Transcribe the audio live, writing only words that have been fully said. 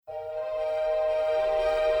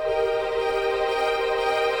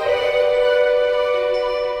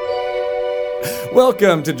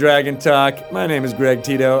Welcome to Dragon Talk. My name is Greg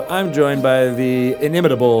Tito. I'm joined by the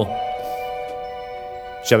inimitable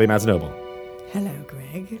Shelly Mazzanoble. Hello,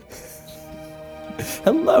 Greg.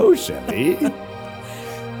 Hello, Shelly.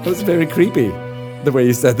 That was very creepy, the way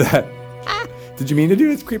you said that. Did you mean to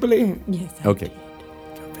do it creepily? Yes. Okay.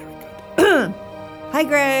 Hi,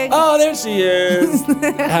 Greg. Oh, there she is.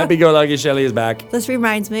 Happy-go-lucky Shelly is back. This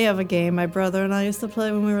reminds me of a game my brother and I used to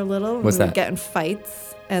play when we were little. What's we that? would get in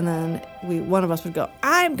fights, and then one of us would go,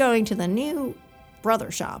 I'm going to the new brother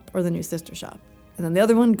shop or the new sister shop. And then the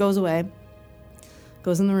other one goes away,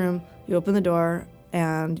 goes in the room, you open the door,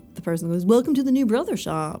 and the person goes, welcome to the new brother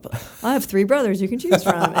shop. I have 3 brothers you can choose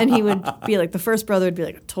from. And he would be like, the first brother would be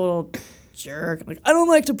like a total jerk. Like, I don't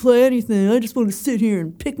like to play anything. I just want to sit here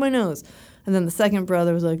and pick my nose. And then the second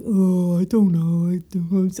brother was like, oh, I don't know.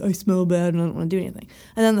 I smell bad and I don't want to do anything.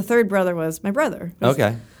 And then the third brother was my brother.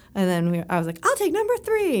 Okay. And then I was like, I'll take number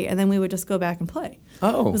 3. And then we would just go back and play.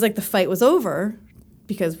 Oh. It was like the fight was over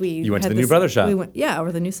because You went to the new brother shop.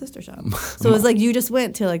 Or the new sister shop. So it was like you just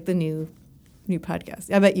went to like the new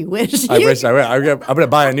podcast. I bet you wish. I wish I would. I'm going to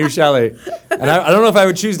buy a new Shelly. And I don't know if I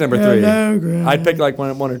would choose number 3. I'd pick like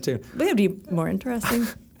one or 2. But it would be more interesting.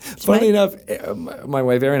 Funny enough, my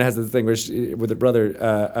wife Erin has this thing with her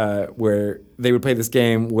brother where they would play this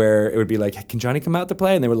game where it would be like, can Johnny come out to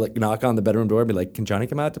play? And they would like knock on the bedroom door and be like, can Johnny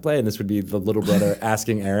come out to play? And this would be the little brother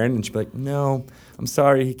asking Erin, and she'd be like, no, I'm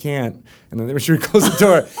sorry, he can't. And then she would close the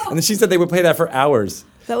door. And then she said they would play that for hours.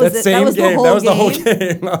 That was the whole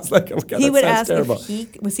game. I was like, oh my God, he that would sounds ask terrible.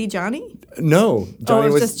 if was he Johnny? No, Johnny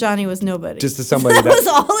it was just Johnny was nobody. Just to somebody that was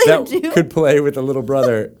all he would do? could play with the little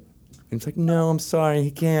brother. And it's like, no, I'm sorry,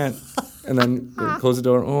 he can't. And then close the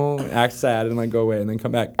door, act sad, and then go away, and then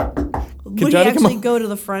come back. Would he actually go to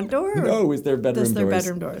the front door? No, it was their bedroom doors. Just their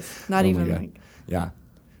bedroom doors. Not even like... Yeah.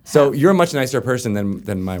 So you're a much nicer person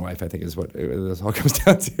than my wife, I think, is what this all comes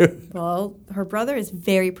down to. Well, her brother is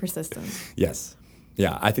very persistent. Yes.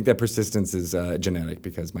 Yeah, I think that persistence is genetic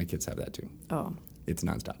because my kids have that too. Oh. It's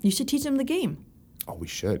nonstop. You should teach them the game. Oh, we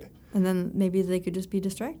should. And then maybe they could just be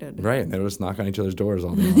distracted. Right, and they'll just knock on each other's doors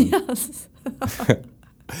all day long. Yes.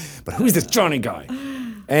 But who's this Johnny guy?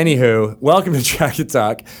 Anywho, welcome to Dragon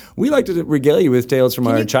Talk. We like to regale you with tales from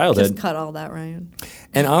our childhood. Just cut all that, Ryan.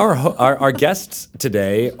 And our guests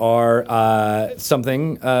today are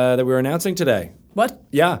something that we're announcing today. What?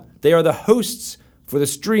 Yeah, they are the hosts for the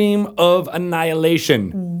Stream of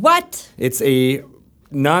Annihilation. What? It's a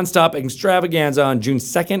nonstop extravaganza on June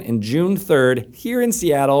 2nd and June 3rd here in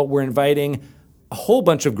Seattle. We're inviting a whole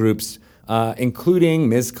bunch of groups, including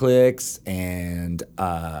Ms. Clicks and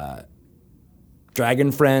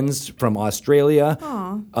Dragon Friends from Australia,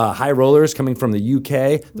 High Rollers coming from the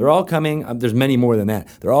UK. They're all coming. There's many more than that.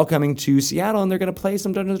 They're all coming to Seattle, and they're going to play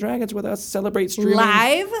some Dungeons & Dragons with us, celebrate streaming.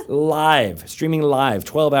 Live. Streaming live,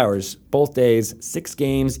 12 hours, both days, 6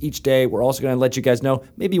 games each day. We're also going to let you guys know,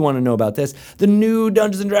 maybe you want to know about this, the new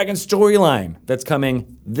Dungeons & Dragons storyline that's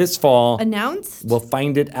coming this fall. Announced? We'll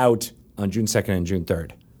find it out on June 2nd and June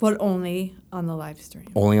 3rd. But only on the live stream.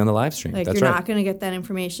 Only on the live stream. Like, That's you're right. not going to get that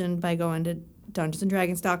information by going to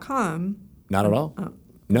DungeonsandDragons.com. Not at all. Oh.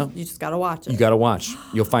 No. You just got to watch it. You got to watch.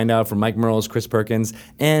 You'll find out from Mike Merles, Chris Perkins,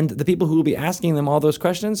 and the people who will be asking them all those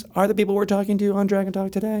questions are the people we're talking to on Dragon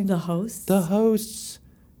Talk today. The hosts. The hosts.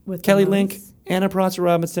 With Kelly the Link, hosts. Anna Prosser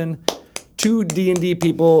Robinson, 2 D&D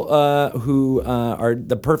people who are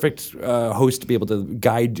the perfect host to be able to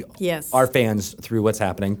guide our fans through what's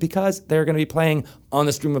happening because they're going to be playing on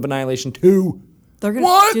the Stream of Annihilation 2. They're gonna,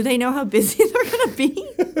 what? Do they know how busy they're going to be?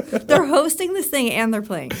 They're hosting this thing and they're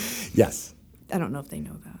playing. Yes. I don't know if they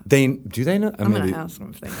know that. Do they know? I'm going to ask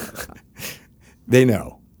them if they know that. They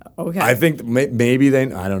know. Okay. I think maybe I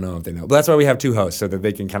don't know if they know. But that's why we have 2 hosts so that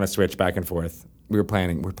they can kind of switch back and forth. We're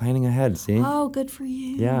planning ahead, see? Oh, good for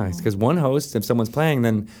you. Yeah, it's because one host, if someone's playing,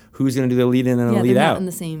 then who's going to do the lead in and the lead they're out? not in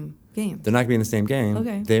the same game. They're not going to be in the same game.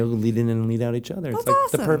 Okay. They'll lead in and lead out each other. That's it's like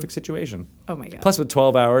awesome. the perfect situation. Oh, my God. Plus, with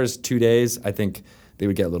 12 hours, 2 days, I think they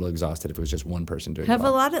would get a little exhausted if it was just one person doing it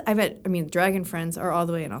all. Dragon Friends are all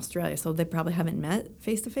the way in Australia, so they probably haven't met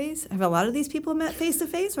face-to-face. Have a lot of these people met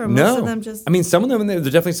face-to-face, or most of them just... I mean, some of them, there's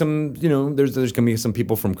definitely some, there's going to be some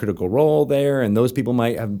people from Critical Role there, and those people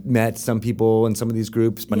might have met some people in some of these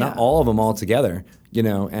groups, but not all of them all together,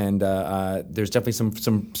 and there's definitely some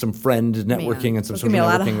friend networking and some sort of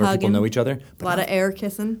networking where people know each other. A lot of air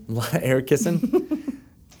kissing. A lot of air kissing?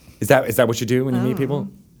 Is that what you do when you meet people?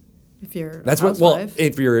 If you're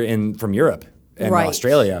if you're from Europe and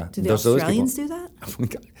Australia. Do the Australians do that?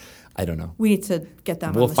 I don't know. We need to get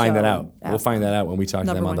them We'll on the find show. that out. We'll find that out when we talk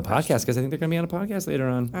to them on the podcast because I think they're going to be on a podcast later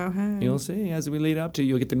on. Okay. You'll see as we lead up to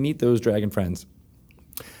you'll get to meet those dragon friends.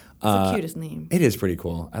 the cutest name. It is pretty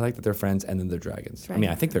cool. I like that they're friends and then they're dragons. I mean,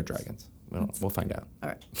 I think they're dragons. We'll find out. All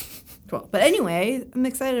right. Cool. But anyway, I'm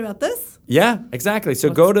excited about this. Yeah, exactly. So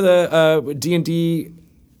go to the D&D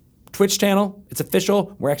Twitch channel. It's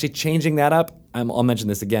official. We're actually changing that up. I'll mention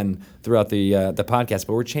this again throughout the podcast,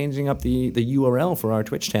 but we're changing up the URL for our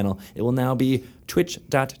Twitch channel. It will now be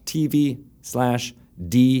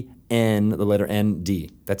twitch.tv/DN, the letter ND.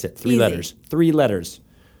 That's it. 3 letters. 3 letters.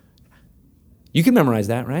 You can memorize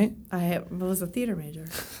that, right? I was a theater major.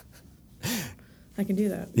 I can do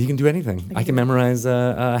that. You can do anything. I can memorize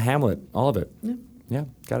Hamlet, all of it. Yeah. Yeah,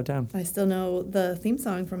 got it down. I still know the theme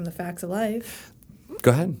song from The Facts of Life.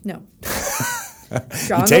 Go ahead. No. You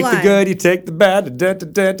take the good, you take the bad. You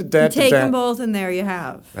take them both, and there you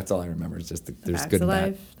have. That's all I remember. It's just there's facts good of and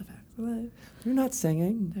life. bad. The Facts of Life. You're not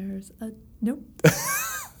singing. There's a nope.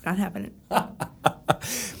 Not happening.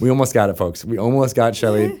 We almost got it, folks. We almost got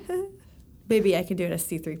Shelley. Maybe I can do it as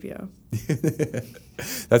C-3PO.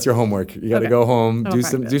 That's your homework. You got to go home, do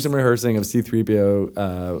practice. some rehearsing of C-3PO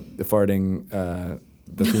farting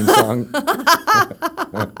the theme song.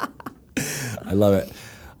 I love it.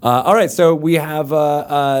 All right, so we have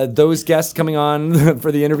those guests coming on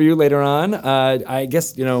for the interview later on. I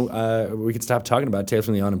guess, we could stop talking about Tales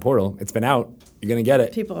from the Yawning Portal. It's been out. You're going to get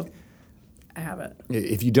it. People, I have it.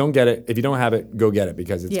 If you don't get it, if you don't have it, go get it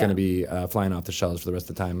because it's going to be flying off the shelves for the rest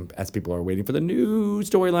of the time as people are waiting for the new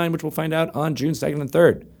storyline, which we'll find out on June 2nd and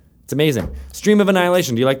 3rd. It's amazing. Stream of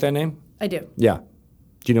Annihilation. Do you like that name? I do. Yeah. Do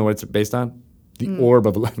you know what it's based on? The Orb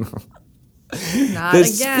of Not the again.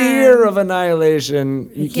 Sphere of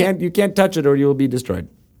Annihilation. You can't touch it or you'll be destroyed.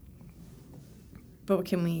 But what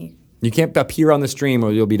can we? You can't appear on the stream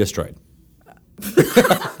or you'll be destroyed.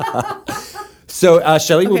 So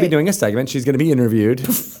Shelley will be doing a segment. She's going to be interviewed.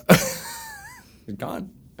 Gone.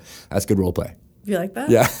 That's good role play. Do you like that?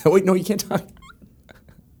 Yeah. Wait, no, you can't talk.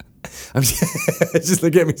 It's just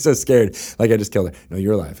looking at me so scared. Like I just killed her. No,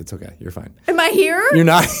 you're alive. It's okay. You're fine. Am I here? You're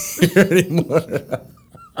not here anymore.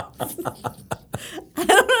 I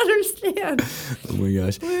don't understand. Oh my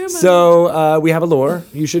gosh. So we have a lore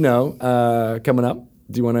you should know coming up.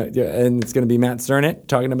 Do you want to? And it's going to be Matt Cernit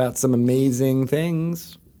talking about some amazing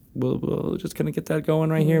things. We'll just kind of get that going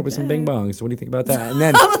right here with some bing bongs. So what do you think about that?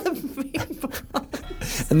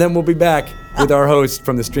 And then we'll be back with our host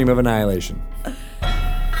from the Stream of Annihilation.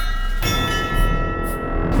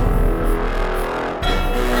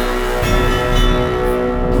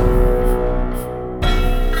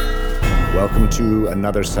 Welcome to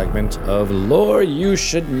another segment of Lore You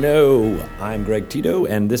Should Know. I'm Greg Tito,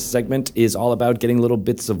 and this segment is all about getting little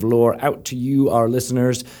bits of lore out to you, our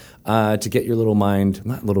listeners, to get your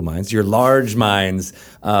your large minds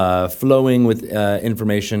flowing with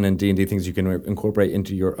information and D&D things you can incorporate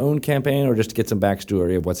into your own campaign or just to get some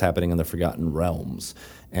backstory of what's happening in the Forgotten Realms.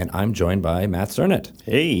 And I'm joined by Matt Cernit.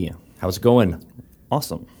 Hey. How's it going?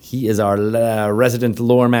 Awesome. He is our resident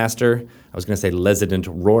lore master. I was going to say resident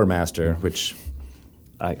roar master, which...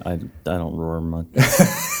 I don't roar much.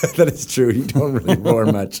 That is true. You don't really roar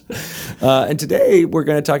much. And today we're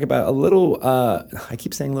going to talk about a little, I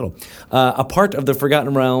keep saying little, a part of the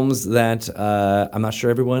Forgotten Realms that I'm not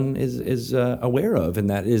sure everyone is aware of,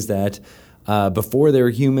 and that is that before there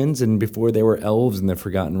were humans and before there were elves in the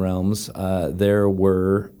Forgotten Realms, there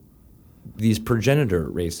were these progenitor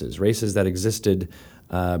races that existed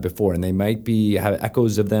before, and they might have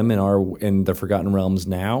echoes of them in the Forgotten Realms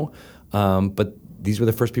now, but these were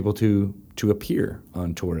the first people to appear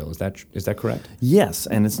on Toril. Is that correct? Yes,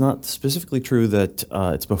 and it's not specifically true that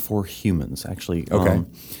it's before humans, actually. Okay.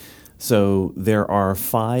 So there are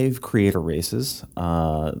 5 creator races.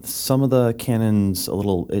 Some of the canons a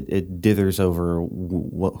little it dithers over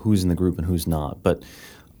who's in the group and who's not, but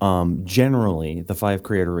generally the 5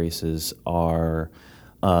 creator races are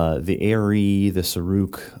the Aerie, the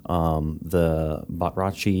Saruk, the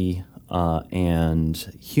Batrachi, and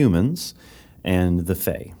humans. And the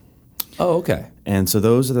Fae. Oh, okay. And so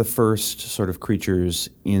those are the first sort of creatures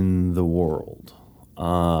in the world.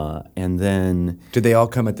 And then... Did they all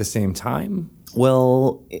come at the same time?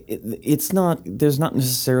 Well, it's not... There's not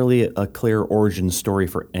necessarily a clear origin story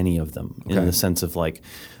for any of them in the sense of like,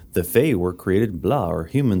 the Fae were created blah, or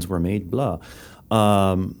humans were made blah.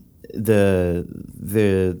 The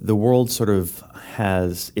world sort of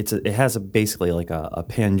has... It has basically like a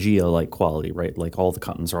Pangea-like quality, right? Like all the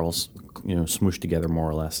continents are all... smooshed together more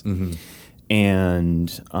or less. Mm-hmm.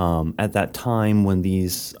 And at that time when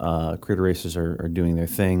these creator races are doing their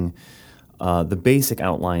thing, the basic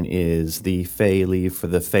outline is the Fae leave for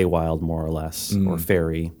the Feywild more or less, or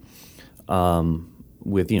Fairy,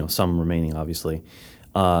 with some remaining obviously.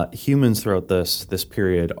 humans throughout this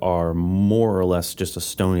period are more or less just a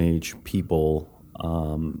Stone Age people,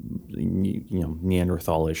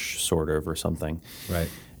 Neanderthalish sort of or something. Right.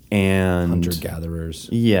 And hunter-gatherers.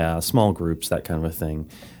 Yeah, small groups, that kind of a thing.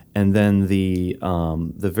 And then the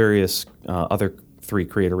various other three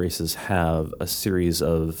creator races have a series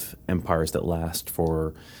of empires that last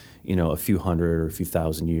for, a few hundred or a few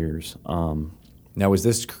thousand years. Now, was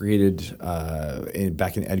this created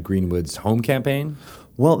back in Ed Greenwood's home campaign?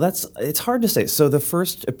 Well, it's hard to say. So the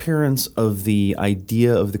first appearance of the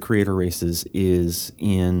idea of the creator races is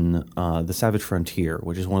in The Savage Frontier,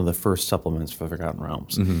 which is one of the first supplements for the Forgotten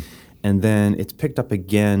Realms. Mm-hmm. And then it's picked up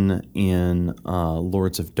again in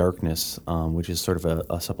Lords of Darkness, which is sort of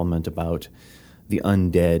a supplement about the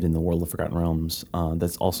undead in the world of Forgotten Realms.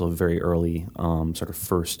 That's also very early, sort of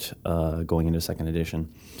first going into second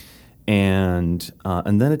edition. And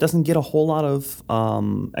then it doesn't get a whole lot of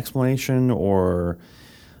explanation or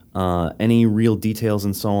any real details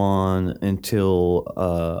and so on until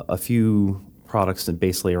a few products that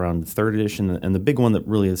basically around the third edition. And the big one that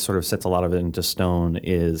really sort of sets a lot of it into stone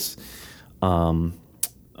is the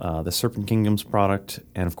Serpent Kingdoms product,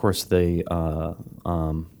 and of course the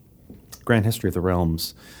Grand History of the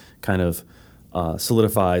Realms kind of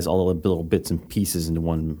solidifies all the little bits and pieces into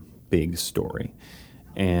one big story.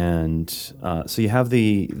 And so you have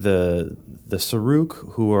the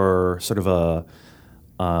Saruk, who are sort of a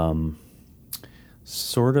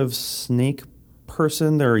sort of snake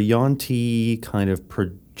person. They're a Yuan-Ti kind of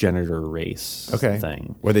progenitor race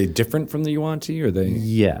thing. Were they different from the Yuan-Ti, or they?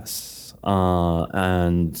 Yes.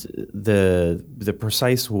 And the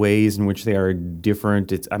precise ways in which they are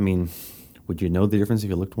different, would you know the difference if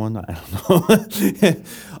you looked one? I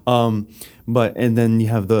don't know. And then you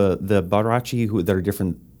have the Barachi that are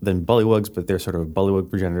different than Bullywugs, but they're sort of a Bullywug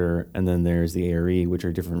progenitor. And then there's the Aerie, which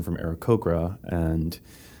are different from Aarakocra, and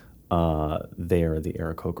they are the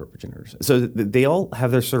Aarakocra progenitors. So they all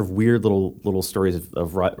have their sort of weird little stories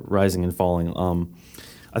of rising and falling.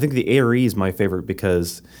 I think the Aerie is my favorite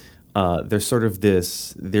because there's sort of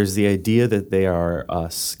there's the idea that they are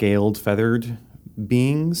scaled, feathered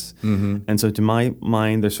beings. Mm-hmm. And so to my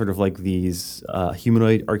mind, they're sort of like these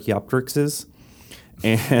humanoid Archaeopteryxes.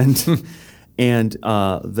 And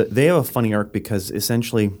they have a funny arc because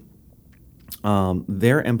essentially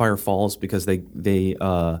their empire falls because they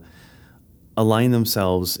align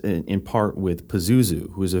themselves in part with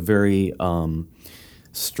Pazuzu, who is a very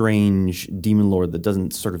strange demon lord that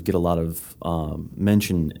doesn't sort of get a lot of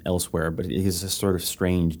mention elsewhere, but he's a sort of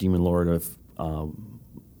strange demon lord of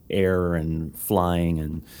air and flying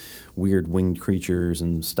and weird winged creatures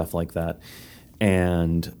and stuff like that.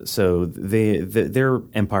 And so their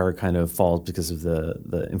empire kind of falls because of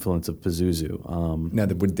the influence of Pazuzu. Now,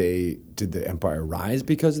 did the empire rise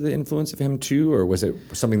because of the influence of him too, or was it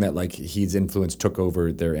something that like his influence took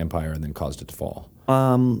over their empire and then caused it to fall?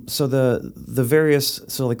 So the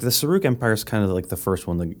Saruk Empire is kind of like the first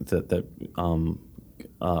one that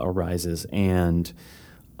arises, and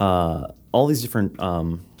all these different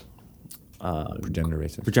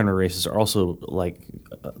progenitor races are also like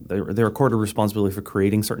they're accorded responsibility for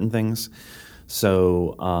creating certain things.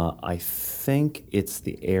 So I think it's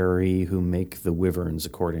the Aerie who make the wyverns,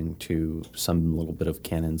 according to some little bit of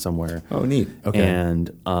canon somewhere. Oh, neat. Okay. And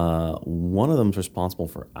one of them's responsible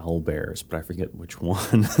for owlbears, but I forget which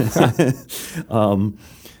one. That's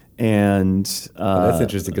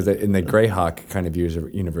interesting because in the Greyhawk kind of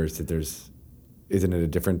universe, that isn't it a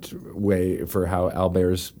different way for how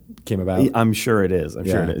owlbears came about? I'm sure it is.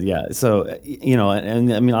 Sure it is. Yeah. So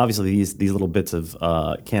and I mean, obviously these little bits of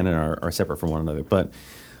canon are separate from one another, but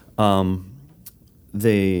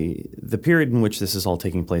the period in which this is all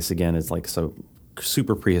taking place again is like so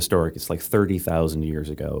super prehistoric. It's like 30,000 years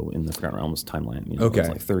ago in the Forgotten Realms timeline. Okay. It's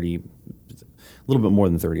like 30. A little bit more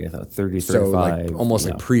than 30, I thought. 30, 35. So like almost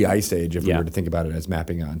like pre-Ice Age if we were to think about it as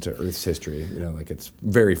mapping onto Earth's history. Like it's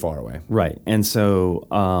very far away. Right. And so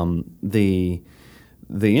the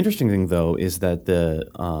interesting thing, though, is that the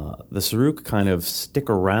Saruk kind of stick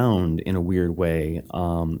around in a weird way.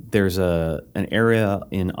 There's an area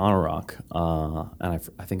in Anorak, and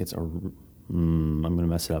I think it's I'm going to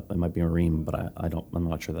mess it up. It might be Arim, but I'm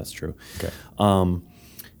not sure that's true. Okay.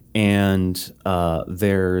 And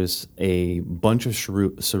there's a bunch of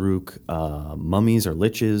Saruk mummies or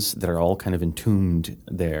liches that are all kind of entombed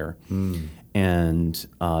there. Mm. And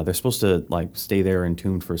they're supposed to like stay there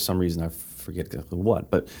entombed for some reason. I forget exactly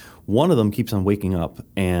what. But one of them keeps on waking up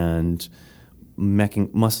and messing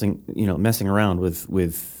around with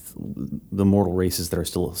the mortal races that are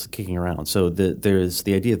still kicking around. So there's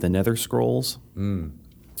the idea of the Nether Scrolls,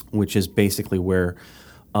 which is basically where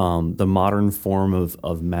the modern form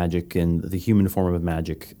of magic and the human form of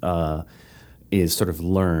magic is sort of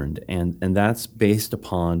learned, and that's based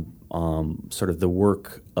upon sort of the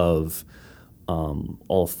work of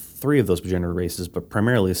all three of those progenitor races, but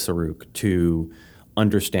primarily Saruk, to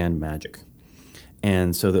understand magic.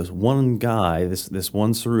 And so this one guy, this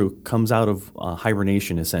one Saruk, comes out of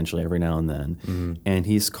hibernation essentially every now and then, and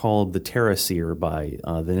he's called the Terra Seer by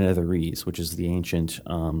the Netherese, which is the ancient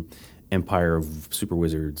empire of super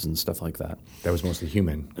wizards and stuff like that. That was mostly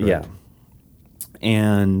human. Correct? Yeah.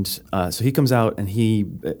 And so he comes out and he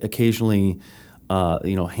occasionally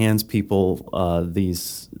hands people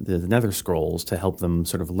the Nether Scrolls to help them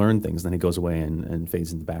sort of learn things. Then he goes away and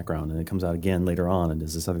fades in the background, and it comes out again later on and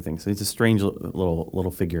does this other thing. So he's a strange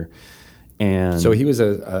little figure. And so he was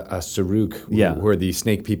a Saruk, who are the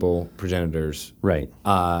snake people progenitors, right?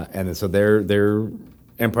 And so their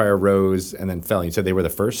empire rose and then fell. You said they were the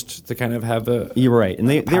first to kind of have a You're right, and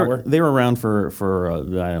they were around for I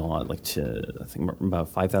don't know, I think about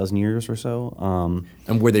 5,000 years or so.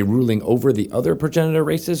 And were they ruling over the other progenitor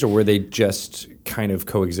races, or were they just kind of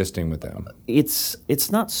coexisting with them?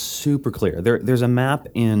 It's not super clear. There's a map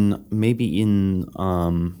in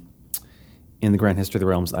the Grand History of the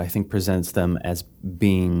Realms that I think presents them as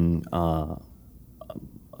being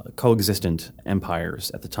coexistent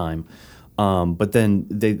empires at the time. But then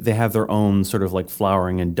they have their own sort of like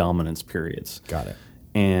flowering and dominance periods. Got it.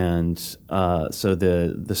 And so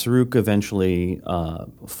the Saruk eventually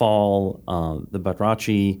fall. The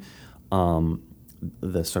Batrachi,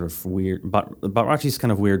 the sort of weird. Batrachi is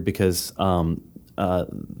kind of weird because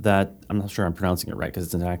that I'm not sure I'm pronouncing it right because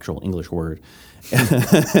it's an actual English word.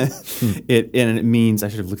 It means, I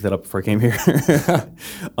should have looked that up before I came here.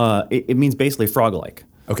 It means basically frog-like.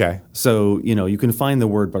 Okay. So, you can find the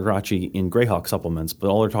word Batrachi in Greyhawk supplements, but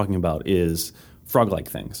all they're talking about is frog-like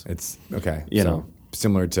things. It's okay. So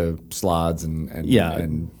similar to sloths and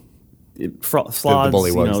sloths, the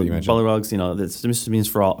bullywugs that you mentioned. Bullywugs, this just means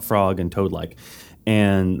frog and toad-like.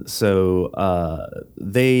 And so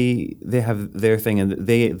they have their thing, and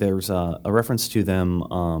there's a reference to them,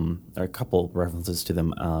 a couple references to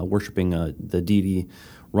them worshiping the deity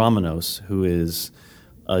Ramanos, who is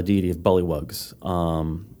a deity of bullywugs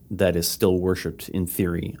that is still worshipped in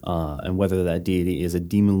theory, and whether that deity is a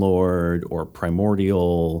demon lord or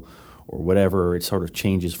primordial or whatever, it sort of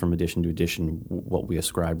changes from edition to edition what we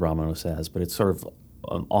ascribe Ramanos as, but it's sort of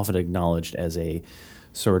often acknowledged as a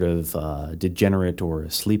sort of degenerate or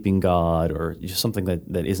a sleeping god or just something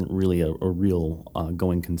that isn't really a real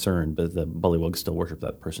going concern, but the bullywugs still worship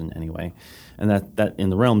that person anyway. And that in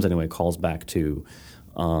the realms anyway calls back to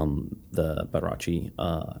the Batrachi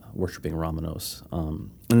worshiping Ramanos.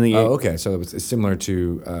 Okay, so it's similar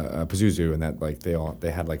to Pazuzu in that like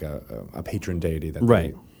they had like a patron deity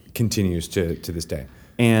that continues to this day.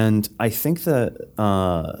 And I think that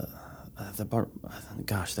the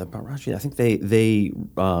Batrachi, I think they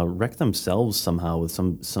wrecked themselves somehow with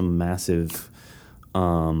some massive,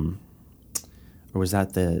 or was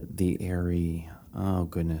that the Airy? Oh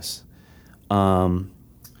goodness.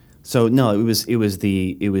 So no, it was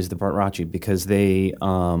the Batrachi because the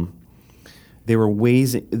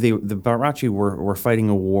Batrachi were fighting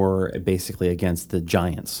a war basically against the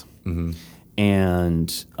giants. Mm-hmm. And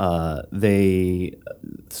they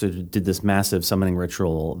sort of did this massive summoning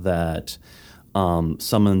ritual that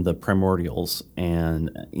summoned the primordials,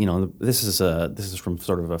 and this is from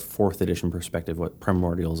sort of a 4th edition perspective what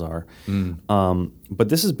primordials are. But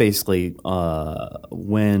this is basically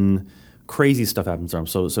when crazy stuff happens to them.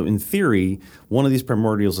 So in theory, one of these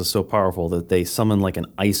primordials is so powerful that they summon like an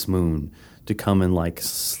ice moon to come and like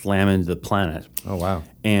slam into the planet. Oh wow!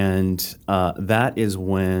 And that is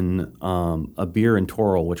when Abir and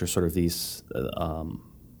Toril, which are sort of these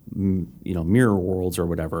mirror worlds or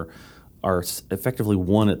whatever, are effectively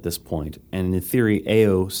one at this point. And in theory,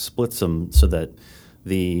 Ao splits them so that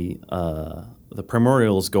the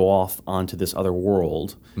primordials go off onto this other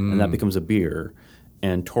world, and that becomes Abir.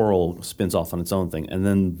 And Toril spins off on its own thing, and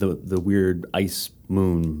then the weird ice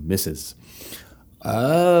moon misses.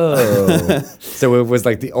 Oh, so it was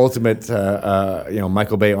like the ultimate,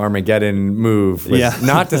 Michael Bay Armageddon move.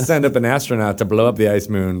 Not to send up an astronaut to blow up the ice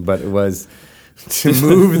moon, but it was to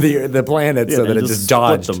move the planet so that it just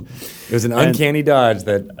dodged. Them. It was an uncanny dodge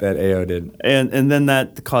that Ao did, and then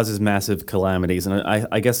that causes massive calamities. And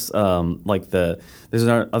I guess there's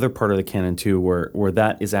another part of the canon too, where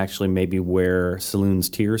that is actually maybe where Selûne's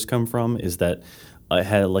tears come from. Is that it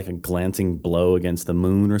had like a glancing blow against the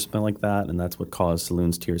moon or something like that, and that's what caused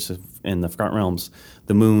Selûne's tears. In the Forgotten Realms,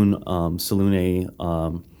 the moon,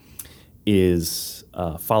 Selûne, is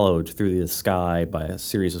followed through the sky by a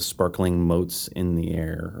series of sparkling motes in the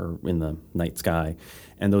air or in the night sky,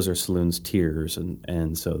 and those are Selûne's tears,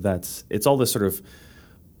 and so it's all this sort of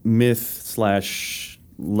myth slash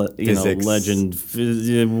legend,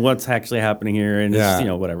 what's actually happening here, and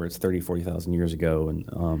it's whatever, it's 30, 40,000 years ago,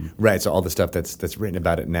 and right. So all the stuff that's written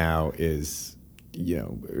about it now is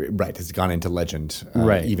has gone into legend,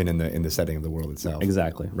 right? Even in the setting of the world itself.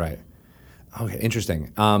 Exactly. Right. Okay,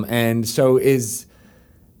 interesting. And so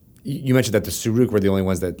you mentioned that the Suruk were the only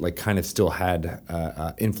ones that like kind of still had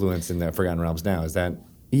influence in the Forgotten Realms now. Is that?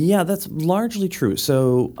 Yeah, that's largely true.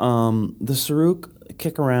 So the Suruk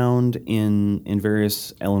kick around in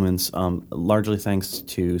various elements, largely thanks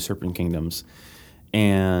to Serpent Kingdoms.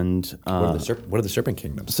 And what are the Serpent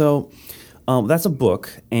Kingdoms? So that's a book,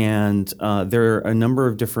 and there are a number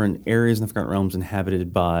of different areas in the Forgotten Realms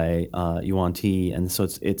inhabited by Yuan-Ti, and so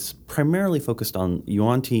it's primarily focused on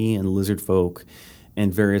Yuan-Ti and lizard folk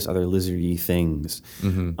and various other lizardy things.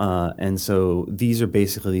 Mm-hmm. And so these are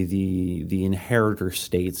basically the inheritor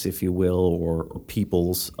states, if you will, or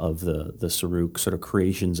peoples of the Suruk, sort of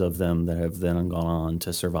creations of them that have then gone on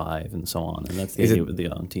to survive and so on. And that's the idea with the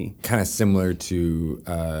Yuan-Ti. Kind of similar to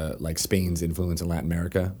like Spain's influence in Latin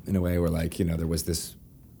America in a way, where like there was this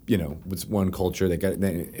was one culture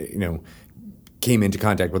that came into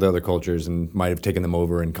contact with other cultures and might have taken them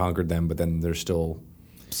over and conquered them, but then there's still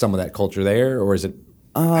some of that culture there, or is it?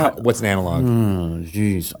 What's an analog?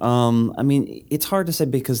 Geez. I mean, it's hard to say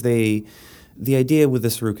because the idea with the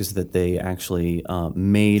Suruk is that they actually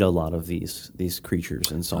made a lot of these creatures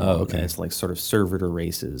and so on. Okay. And it's like sort of servitor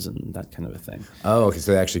races and that kind of a thing. Oh, okay.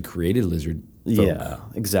 So they actually created lizard folk. Yeah,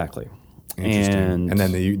 exactly. Interesting. And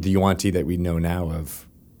then the Yuan-Ti that we know now of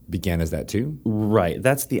began as that too? Right.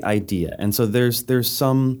 That's the idea. And so there's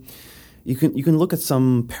some... You can look at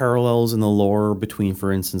some parallels in the lore between,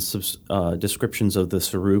 for instance, descriptions of the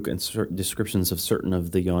Suruk and descriptions of certain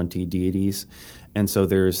of the Yuan-Ti deities, and so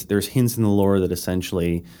there's hints in the lore that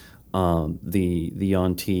essentially the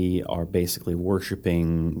Yuan-Ti are basically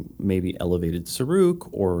worshiping maybe elevated Suruk,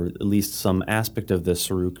 or at least some aspect of the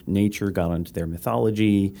Suruk nature got into their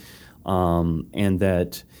mythology, and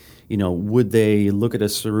that. Would they look at a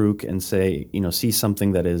Suruk and say, see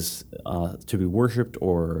something that is to be worshipped,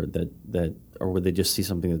 or would they just see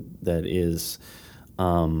something that is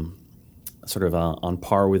sort of on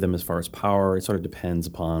par with them as far as power? It sort of depends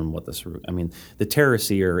upon what the Suruk. I mean, the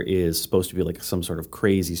Terraseer is supposed to be like some sort of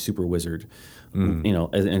crazy super wizard, in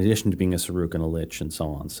addition to being a Suruk and a Lich and so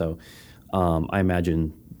on. So I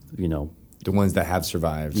imagine, the ones that have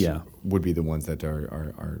survived, would be the ones that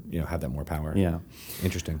are have that more power. Yeah,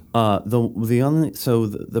 interesting. The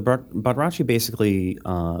Badrachi basically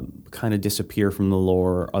kind of disappear from the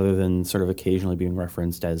lore, other than sort of occasionally being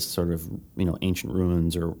referenced as sort of ancient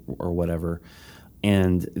ruins or whatever.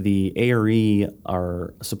 And the Aerie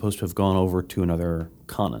are supposed to have gone over to another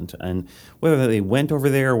continent, and whether they went over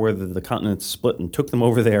there, or whether the continent split and took them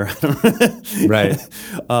over there, I don't know. Right.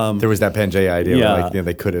 There was that Pangaea idea, where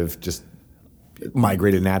they could have just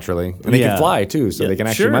migrated naturally, and they can fly too, so they can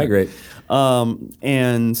actually migrate.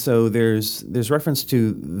 And so there's reference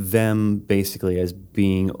to them basically as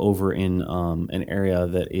being over in an area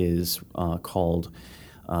that is called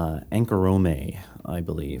Ankarome, I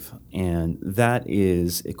believe, and that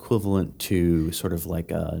is equivalent to sort of like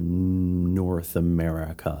North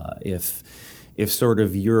America, if sort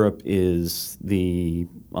of Europe is the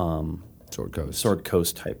Sword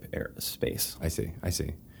Coast type space. I see.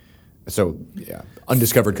 So,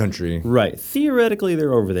 undiscovered country. Right. Theoretically,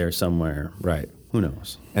 they're over there somewhere. Right. Who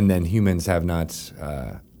knows? And then humans have not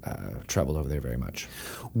traveled over there very much.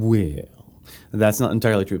 Well, that's not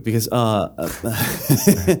entirely true, because the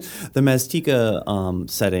Maztica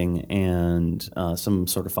setting and some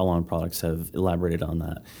sort of follow-on products have elaborated on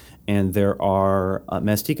that. And there are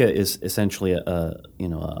Maztica is essentially a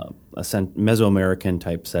Mesoamerican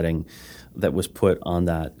type setting that was put on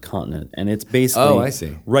that continent, and it's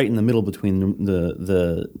basically right in the middle between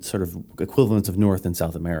the sort of equivalents of North and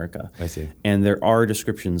South America. I see. And there are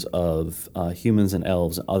descriptions of humans and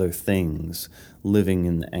elves and other things living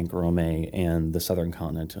in Ankarome and the southern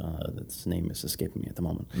continent. Its name is escaping me at the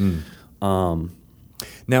moment.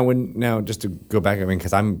 Now, just to go back,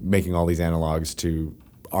 because I'm making all these analogs to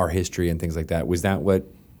our history and things like that. Was that what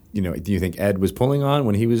do you think Ed was pulling on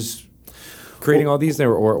when he was creating all these,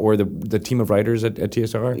 or the team of writers at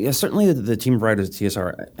TSR? Yeah, certainly the team of writers at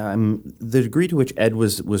TSR. The degree to which Ed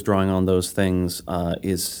was drawing on those things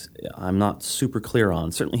is I'm not super clear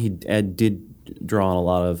on. Certainly Ed did draw on a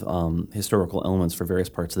lot of historical elements for various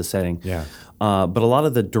parts of the setting. Yeah. But a lot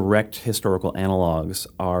of the direct historical analogs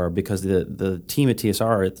are because the team at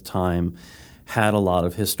TSR at the time had a lot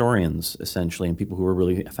of historians, essentially, and people who were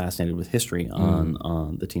really fascinated with history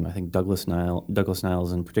on the team. I think Douglas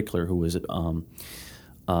Niles in particular, who was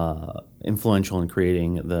influential in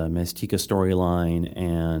creating the Mestika storyline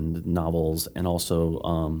and novels, and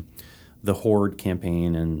also the Horde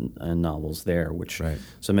campaign and novels there. Which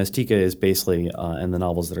so Mestika is basically, and the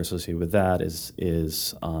novels that are associated with that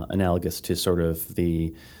is analogous to sort of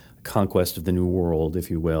the conquest of the New World, if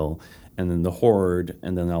you will. And then the Horde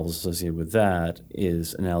and the novels associated with that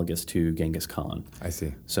is analogous to Genghis Khan. I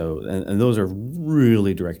see. So, and those are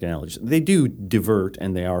really direct analogies. They do divert,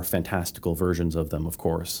 and they are fantastical versions of them, of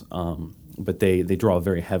course. But they draw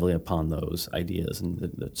very heavily upon those ideas and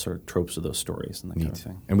the sort of tropes of those stories and that kind of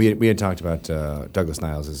thing. And we had talked about Douglas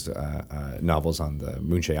Niles' novels on the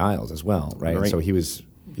Moonshae Isles as well, right? So he was,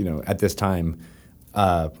 at this time,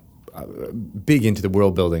 big into the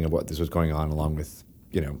world building of what this was going on, along with,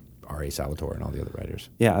 R.A. Salvatore and all the other writers.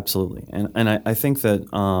 Yeah, absolutely. And I think that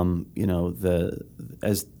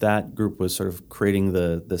as that group was sort of creating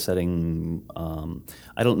the setting,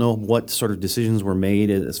 I don't know what sort of decisions were made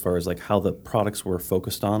as far as like how the products were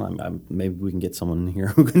focused on. Maybe we can get someone in here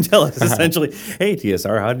who can tell us essentially, hey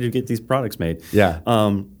TSR, how did you get these products made? Yeah.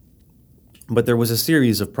 But there was a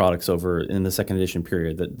series of products over in the second edition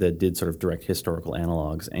period that did sort of direct historical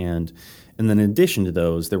analogs, and then in addition to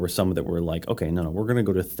those, there were some that were like, okay, no, we're going to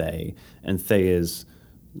go to Thay, and Thay is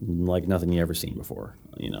like nothing you ever seen before,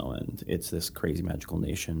 and it's this crazy magical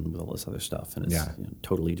nation with all this other stuff, and it's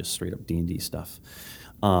totally just straight up D&D stuff.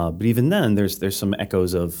 But even then, there's some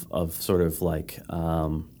echoes of sort of like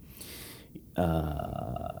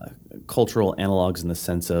cultural analogs in the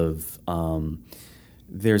sense of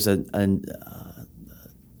there's a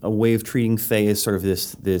way of treating Thay as sort of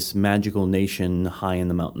this magical nation high in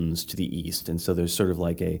the mountains to the east, and so there's sort of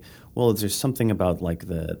like is there something about like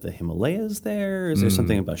the Himalayas there? Is there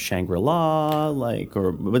something about Shangri-La?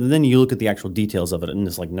 But then you look at the actual details of it, and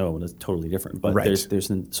it's like, no, it's totally different. But there's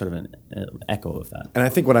sort of an echo of that. And I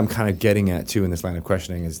think what I'm kind of getting at too in this line of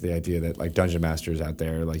questioning is the idea that like dungeon masters out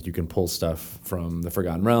there, like you can pull stuff from the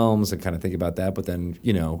Forgotten Realms and kind of think about that, but then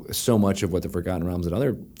so much of what the Forgotten Realms and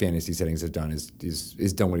other fantasy settings have done is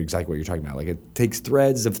done with exactly what you're talking about. Like it takes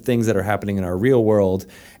threads of things that are happening in our real world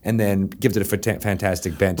and then gives it a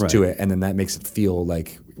fantastic bent to it, and then that makes it feel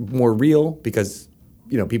like more real because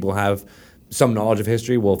people have some knowledge of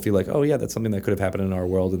history will feel like, oh yeah, that's something that could have happened in our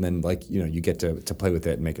world, and then like you get to play with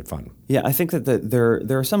it and make it fun. Yeah, I think that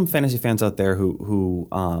there are some fantasy fans out there who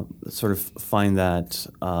sort of find that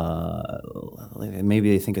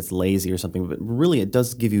maybe they think it's lazy or something, but really it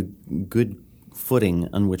does give you good footing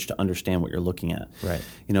on which to understand what you're looking at. Right.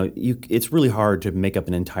 It's really hard to make up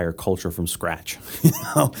an entire culture from scratch.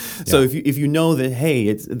 So if you know that,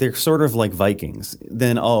 hey, they're sort of like Vikings,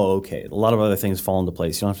 then okay, a lot of other things fall into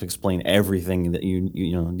place. You don't have to explain everything that you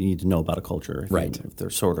need to know about a culture. If they're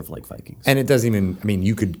sort of like Vikings. And it doesn't even. I mean,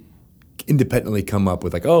 you could independently come up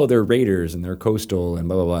with like, oh, they're raiders and they're coastal and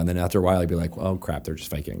blah blah blah, and then after a while you'd be like, well, oh crap, they're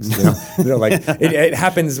just Vikings. Like it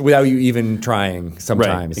happens without you even trying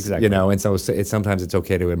sometimes. Right, exactly. And so sometimes it's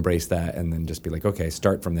okay to embrace that and then just be like, okay,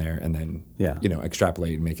 start from there and then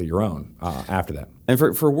extrapolate and make it your own after that. And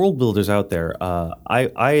for world builders out there,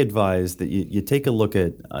 I advise that you take a look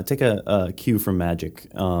at take a cue from Magic,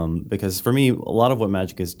 because for me, a lot of what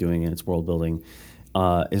Magic is doing in its world building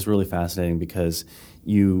is really fascinating because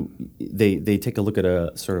they take a look at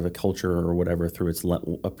a sort of a culture or whatever through its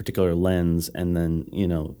a particular lens and then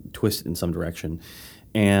twist it in some direction,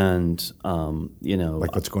 and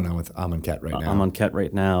like what's going on with Amonkhet right now. Amonkhet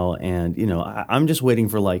right now, and I'm just waiting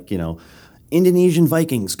for Indonesian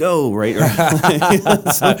Vikings, go, right?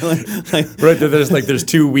 Right, there's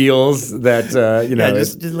two wheels that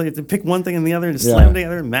just pick one thing and the other and just slam them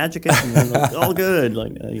together and magic it and then all good.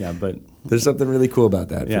 But there's something really cool about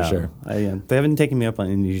that for sure. They haven't taken me up on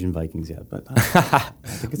Indonesian Vikings yet, but I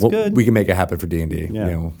think it's good. We can make it happen for D&D.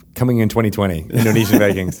 Coming in 2020, Indonesian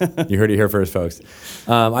Vikings. You heard it here first, folks.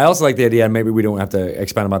 I also like the idea, and maybe we don't have to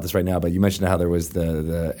expound about this right now, but you mentioned how there was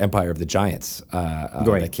the Empire of the Giants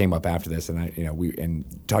that came up after this, and in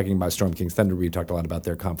talking about Storm King's Thunder, we talked a lot about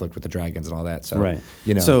their conflict with the dragons and all that. So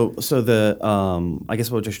So the I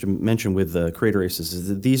guess what I should mention with the creator races is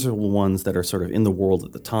that these are the ones that are sort of in the world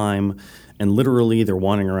at the time, and literally they're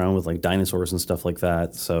wandering around with like dinosaurs and stuff like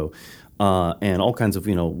that. So and all kinds of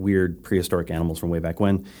weird prehistoric animals from way back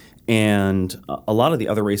when. And a lot of the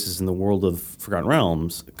other races in the world of Forgotten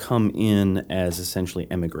Realms come in as essentially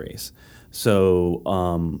emigres. So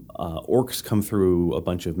orcs come through a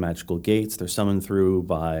bunch of magical gates. They're summoned through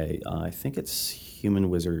by, I think it's human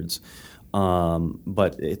wizards,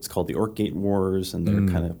 but it's called the Orc Gate Wars, and they're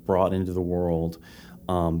kind of brought into the world.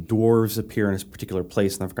 Dwarves appear in a particular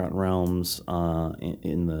place in the Forgotten Realms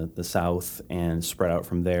in the south and spread out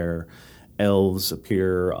from there. Elves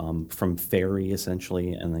appear from fairy,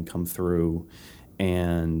 essentially, and then come through.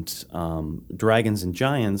 And dragons and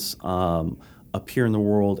giants appear in the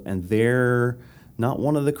world, and they're not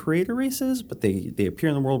one of the creator races, but they appear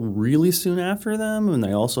in the world really soon after them, and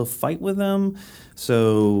they also fight with them.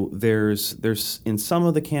 So there's in some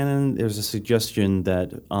of the canon, there's a suggestion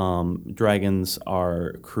that dragons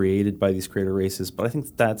are created by these creator races, but I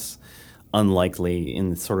think that's unlikely in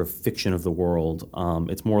the sort of fiction of the world.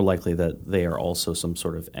 It's more likely that they are also some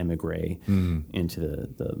sort of emigre into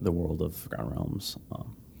the world of Forgotten Realms.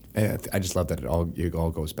 And I just love that it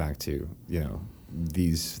all goes back to,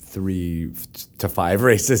 these 3 to 5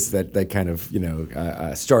 races that kind of,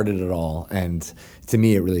 started it all. And to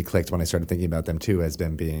me, it really clicked when I started thinking about them, too, as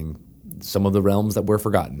them being some of the realms that were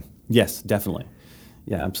forgotten. Yes, definitely.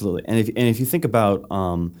 Yeah, absolutely. And if you think about,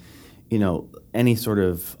 any sort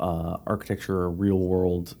of architecture or real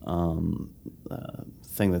world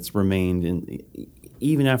thing that's remained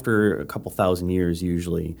even after a couple thousand years,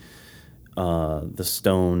 usually the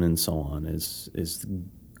stone and so on is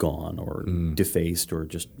gone or defaced or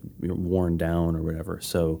just worn down or whatever.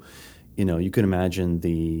 So, you can imagine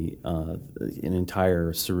an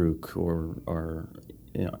entire Saruk or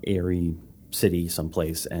Aerie city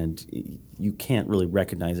someplace, and you can't really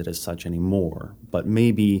recognize it as such anymore. But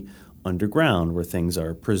maybe underground, where things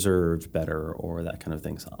are preserved better or that kind of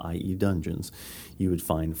things, i.e. dungeons, you would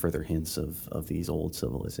find further hints of these old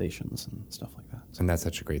civilizations and stuff like that. And that's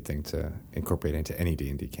such a great thing to incorporate into any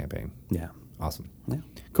D&D campaign. Yeah. Awesome. Yeah.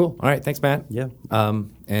 Cool. All right. Thanks, Matt. Yeah.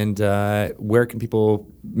 And where can people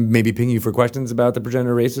maybe ping you for questions about the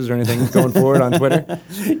progenitor races or anything going forward on Twitter?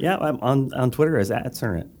 Yeah, I'm on Twitter as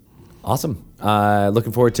 @Cernet. Awesome.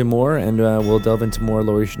 Looking forward to more, and we'll delve into more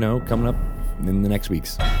Laurie Snow coming up in the next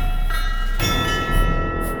weeks.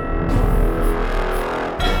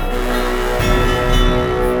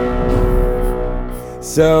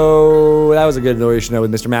 So that was a good Laurie Snow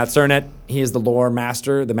with Mr. Matt Cernet. He is the lore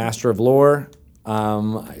master, the master of lore.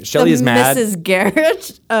 Shelley is mad. Mrs.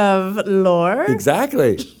 Garrett of lore.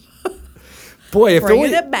 Exactly. Boy,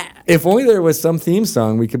 if only there was some theme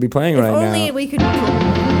song we could be playing right now. If only we could.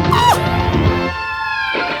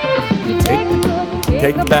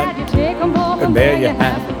 Take the bat, and there you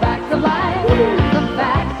have it.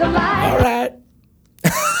 All right.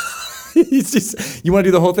 You want to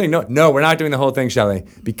do the whole thing? No, we're not doing the whole thing, Shelley,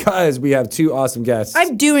 because we have 2 awesome guests.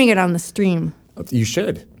 I'm doing it on the stream. You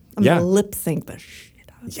should. I'm gonna lip sync the shit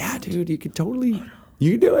out of it. Yeah, dude, you can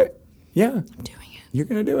do it. Yeah. I'm doing it. You're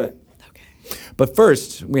going to do it. Okay. But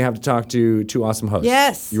first, we have to talk to 2 awesome hosts.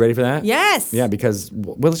 Yes. You ready for that? Yes. Yeah, because,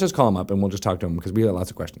 let's just call them up and we'll just talk to them because we got lots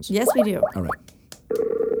of questions. Yes, we do. All right.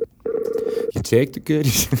 You take the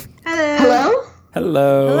goodies. Hello?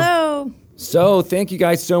 Hello. Hello. So, thank you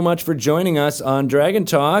guys so much for joining us on Dragon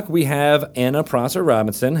Talk. We have Anna Prosser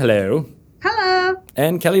Robinson. Hello. Hello.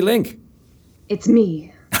 And Kelly Link. It's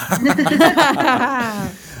me.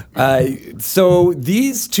 So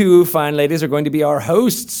these 2 fine ladies are going to be our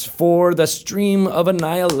hosts for the Stream of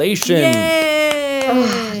Annihilation.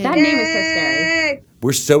 Yay! That name is so scary.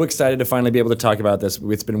 We're so excited to finally be able to talk about this.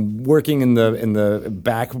 It's been working in the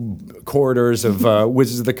back corridors of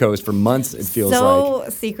Wizards of the Coast for months, it feels like. So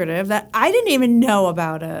secretive that I didn't even know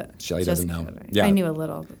about it. Shelley doesn't know. Yeah. I knew a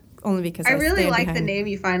little, only because I really like behind. the name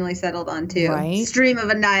you finally settled on, too. Right? Stream of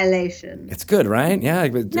Annihilation. It's good, right? Yeah.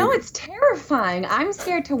 No, it's terrifying. I'm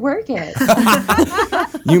scared to work it.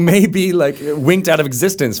 You may be winked out of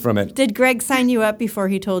existence from it. Did Greg sign you up before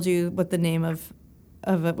he told you what the name of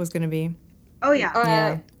it was going to be? Oh, yeah.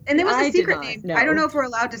 Yeah. And it was I a secret did not name. know. I don't know if we're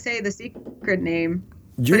allowed to say the secret name.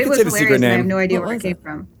 You but can it was say the hilarious, secret and I have name. no idea What where it was came it?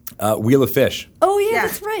 from. Wheel of Fish. Oh, yeah, Yeah.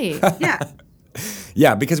 that's right. Yeah.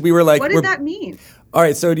 Yeah, because we were like... What did that mean? All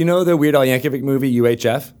right, so do you know the Weird Al Yankovic movie,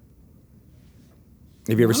 UHF?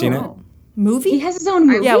 Have you ever seen it? Movie? He has his own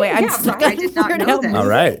movie. Yeah, wait, I'm Yeah, stuck right. I did not Weird know Al that. movie. All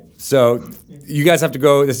right. So you guys have to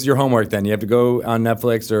go. This is your homework then. You have to go on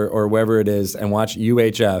Netflix or wherever it is and watch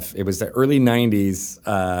UHF. It was the early 90s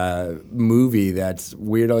movie that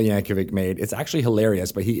Weird Al Yankovic made. It's actually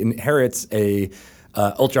hilarious, but he inherits a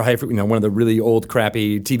ultra high, one of the really old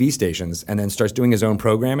crappy TV stations and then starts doing his own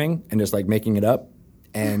programming and just making it up.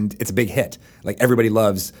 And it's a big hit. Everybody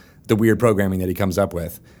loves the weird programming that he comes up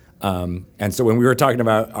with. And so when we were talking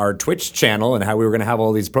about our Twitch channel and how we were going to have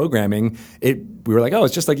all these programming, we were like, oh,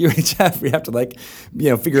 it's just like UHF. We have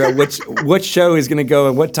to figure out which show is going to go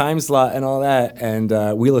in what time slot and all that. And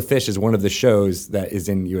Wheel of Fish is one of the shows that is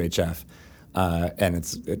in UHF. And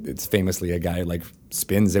it's famously a guy like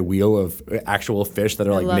spins a wheel of actual fish that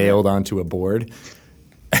are like nailed onto a board.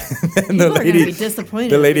 And the lady, are gonna be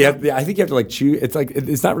disappointed. The lady, I think you have to like choose.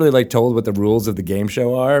 It's not really like told what the rules of the game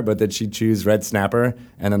show are, but that she choose red snapper,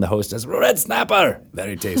 and then the host says red snapper,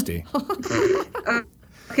 very tasty.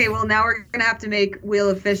 Okay, well now we're gonna have to make Wheel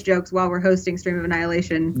of Fish jokes while we're hosting Stream of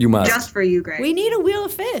Annihilation. You must, just for you, Greg. We need a Wheel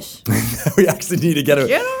of Fish. We actually need to get a.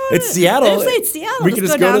 It's Seattle. It's Seattle. We just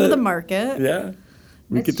go down to the market. Yeah.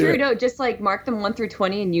 That's true. No, just like mark them 1 through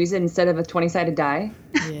 20 and use it instead of a 20-sided die.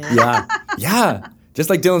 Yeah. Just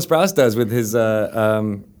like Dylan Sprouse does with his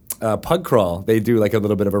pug crawl. They do like a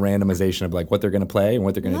little bit of a randomization of like what they're going to play and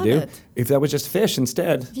what they're going to do. It. If that was just fish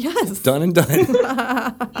instead. Yes. Done and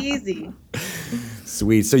done. Easy.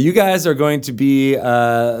 Sweet. So you guys are going to be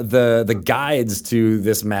the guides to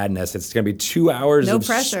this madness. It's going to be 2 hours. No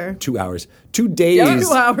pressure. 2 hours. 2 days. No,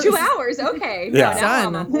 2 hours. 2 hours. Okay. Yeah. Now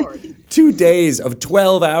I'm on board. 2 days of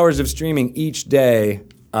 12 hours of streaming each day.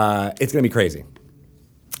 It's going to be crazy.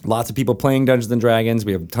 Lots of people playing Dungeons & Dragons.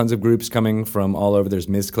 We have tons of groups coming from all over. There's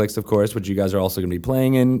Misclicks, of course, which you guys are also going to be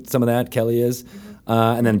playing in. Some of that, Kelly is.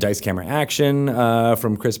 And then Dice Camera Action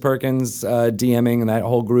from Chris Perkins DMing and that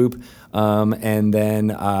whole group. And then,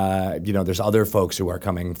 there's other folks who are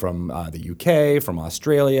coming from the UK, from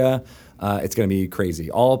Australia. It's going to be crazy.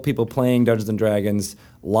 All people playing Dungeons & Dragons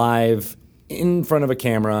live in front of a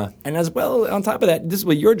camera, and as well, on top of that, this is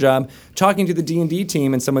what your job, talking to the D&D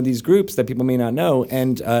team and some of these groups that people may not know,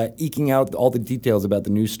 and eking out all the details about the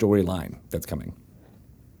new storyline that's coming.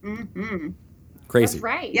 Mm-hmm. Crazy. That's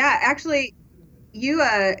right. Yeah, actually, you,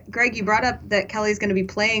 Greg, you brought up that Kelly's going to be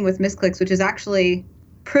playing with Misclicks, which is actually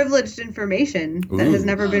privileged information that has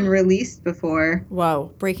never been released before.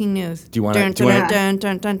 Whoa! Breaking news. Do you want to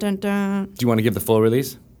give the full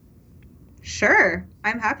release? Sure,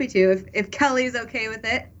 I'm happy to. If Kelly's okay with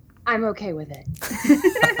it. I'm okay with it.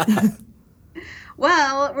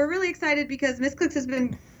 Well, we're really excited because Misclicks has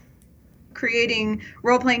been creating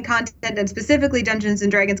role-playing content and specifically Dungeons &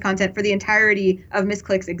 Dragons content for the entirety of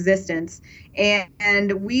Misclicks' existence.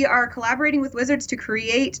 And we are collaborating with Wizards to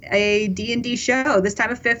create a D&D show, this time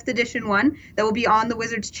a 5th edition one, that will be on the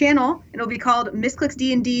Wizards channel. It'll be called Misclicks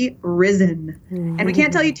D&D Risen. And we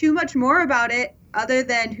can't tell you too much more about it other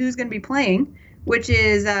than who's going to be playing, which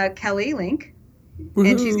is Kelly Link. Woo-hoo.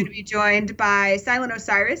 And she's going to be joined by Silent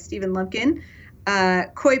Osiris, Stephen Lumpkin,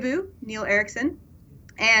 Koibu, Neil Erickson,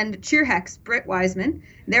 and Cheerhex, Britt Wiseman.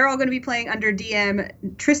 They're all going to be playing under DM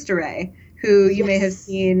Tristaray, who you may have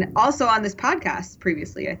seen also on this podcast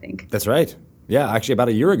previously, I think. That's right. Yeah, actually about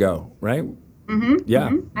a year ago, right? Mm-hmm. Yeah.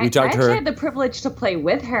 Mm-hmm. We talked to her. I actually had the privilege to play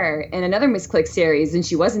with her in another Misclick series, and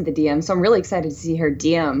she wasn't the DM, so I'm really excited to see her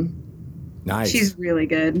DM. Nice. She's really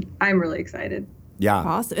good. I'm really excited. Yeah.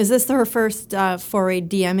 Awesome. Is this her first foray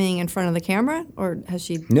DMing in front of the camera, or has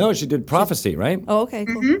she? No, she did Prophecy, right? Oh, okay,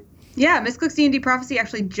 cool. Mm-hmm. Yeah, Misclicks D&D Prophecy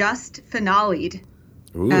actually just finale'd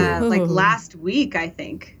like last week, I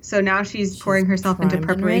think. So now she's pouring herself into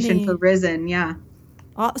preparation for Risen. Yeah.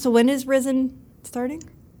 So when is Risen starting?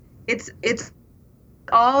 It's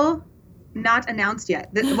all not announced yet.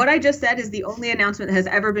 What I just said is the only announcement that has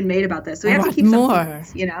ever been made about this. So we have to keep some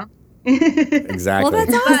secrets, you know. Exactly. Well,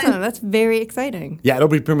 that's awesome. That's very exciting. Yeah, it'll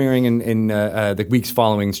be premiering in the weeks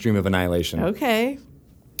following Stream of Annihilation. Okay.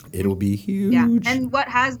 It'll be huge. Yeah, and what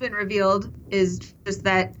has been revealed is just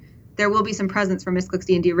that there will be some presence from Misclicks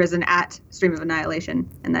D&D Risen at Stream of Annihilation,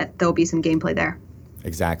 and that there'll be some gameplay there.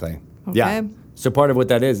 Exactly. Okay. Yeah. So part of what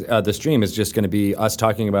that is, the stream is just going to be us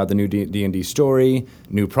talking about the new D&D story,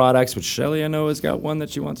 new products, which Shelly, I know, has got one that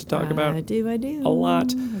she wants to talk about. I do. A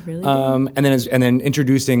lot. I really do. And then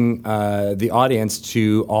introducing the audience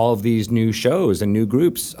to all of these new shows and new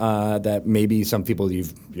groups that maybe some people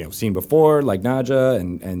you've seen before, like Naja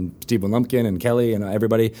and Stephen Lumpkin and Kelly and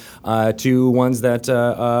everybody, to ones that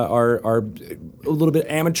are a little bit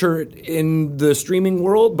amateur in the streaming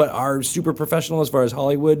world, but are super professional as far as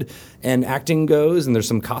Hollywood and acting goes. And there's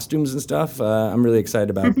some costumes and stuff. I'm really excited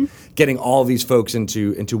about getting all these folks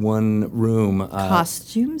into one room.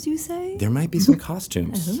 Costumes, you say? There might be some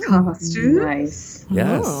costumes. Costume? Nice.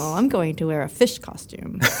 Yes. Oh, I'm going to wear a fish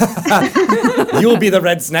costume. You'll be the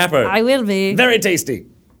red snapper. I will be. Very tasty.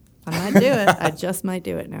 I might do it. I just might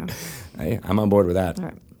do it now. Hey, I'm on board with that. All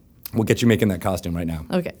right. We'll get you making that costume right now.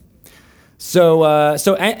 Okay. So,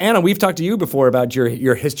 Anna, we've talked to you before about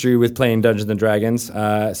your history with playing Dungeons and Dragons.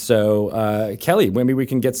 Kelly, maybe we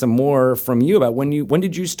can get some more from you about when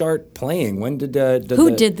did you start playing? When did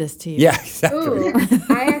who did this to you? Yeah, exactly. Ooh,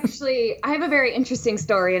 I have a very interesting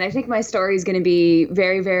story, and I think my story is going to be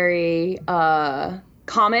very, very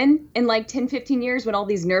common in like 10, 15 years when all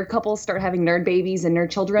these nerd couples start having nerd babies and nerd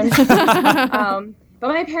children. But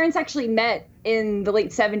my parents actually met in the late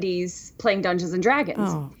 70s playing Dungeons and Dragons.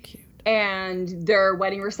 Oh, cute. And their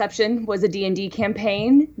wedding reception was a D&D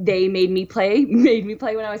campaign. They made me play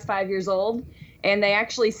when I was 5 years old. And they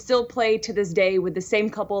actually still play to this day with the same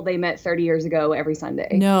couple they met 30 years ago every Sunday.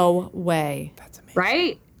 No way. That's amazing.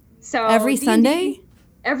 Right? So Every D&D, Sunday?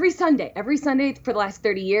 Every Sunday for the last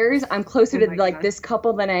 30 years. I'm closer to like this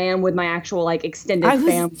couple than I am with my actual like extended I was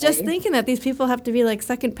family. just thinking that these people have to be like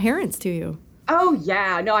second parents to you. Oh,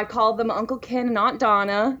 yeah. No, I called them Uncle Ken and Aunt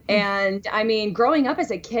Donna. And I mean, growing up as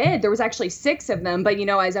a kid, there was actually 6 of them. But,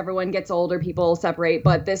 as everyone gets older, people separate.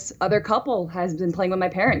 But this other couple has been playing with my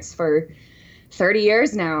parents for 30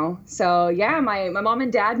 years now. So, yeah, my mom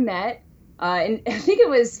and dad met. And I think it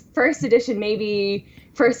was first edition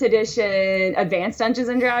Advanced Dungeons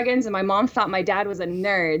and Dragons. And my mom thought my dad was a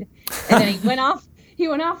nerd. And then he went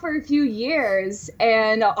off for a few years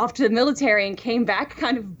and off to the military and came back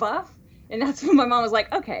kind of buff. And that's when my mom was like,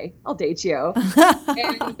 okay, I'll date you.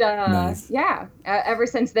 And Nice. yeah, ever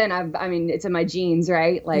since then, it's in my genes,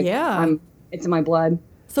 right? Like, Yeah. it's in my blood.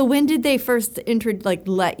 So when did they first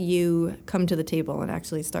let you come to the table and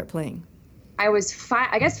actually start playing? I was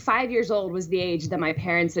 5 years old was the age that my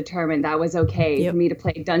parents determined that was okay for me to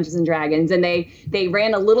play Dungeons and Dragons. And they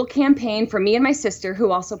ran a little campaign for me and my sister,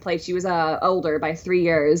 who also played. She was older by 3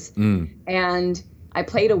 years. And I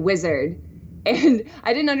played a wizard. And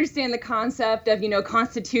I didn't understand the concept of,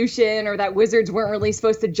 Constitution, or that wizards weren't really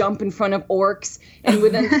supposed to jump in front of orcs. And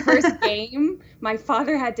within the first game, my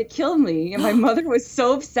father had to kill me. And my mother was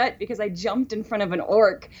so upset because I jumped in front of an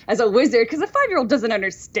orc as a wizard, because a 5-year-old doesn't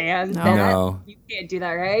understand that. No. You can't do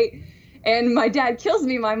that, right? And my dad kills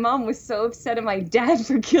me. My mom was so upset at my dad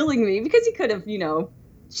for killing me, because he could have,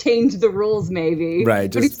 changed the rules maybe. Right,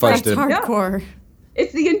 But just he's fudged it. Hardcore.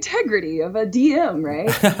 It's the integrity of a DM,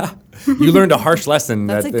 right? You learned a harsh lesson.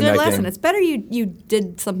 That's a in good that lesson. game. It's better you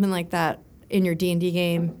did something like that in your D&D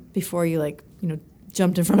game before you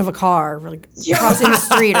jumped in front of a car, or crossing the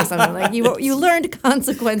street or something. Like you learned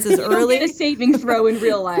consequences Don't early. get a saving throw in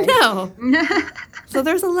real life. No. So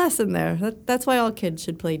there's a lesson there. That's why all kids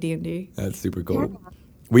should play D&D. That's super cool.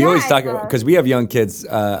 We always talk about, because we have young kids,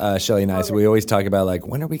 Shelly and I, so we always talk about, like,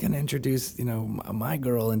 when are we going to introduce, my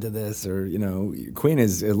girl into this? Or, Quinn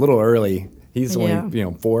is a little early. He's only,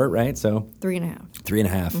 4, right? So 3.5.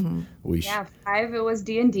 3.5. We 5 it was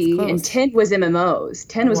D&D, Close. and 10 was MMOs.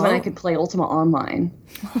 10 was when I could play Ultima Online.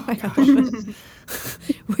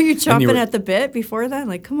 Were you chomping were- at the bit before that?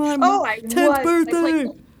 Like, come on, Oh, I 10th was. birthday.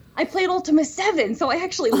 I played Ultima 7, so I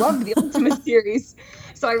actually loved the Ultima series.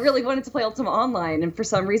 So I really wanted to play Ultima Online, and for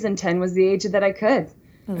some reason 10 was the age that I could.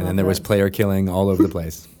 and then there was player killing all over the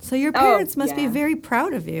place. So your parents must be yeah. very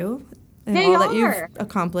proud of you and They all that are. you've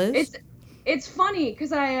accomplished. It's funny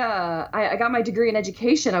because I got my degree in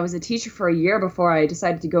education. I was a teacher for a year before I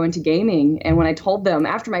decided to go into gaming. And when I told them,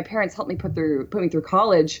 after my parents helped me put me through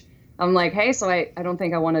college, I'm like, hey, so I don't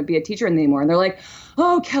think I want to be a teacher anymore. And they're like,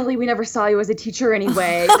 oh, Kelly, we never saw you as a teacher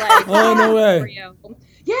anyway. Like, Oh, no way. for you.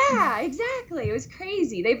 Yeah, exactly. It was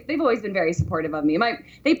crazy. They've always been very supportive of me.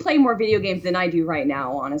 They play more video games than I do right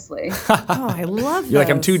now, honestly. Oh, I love You're like,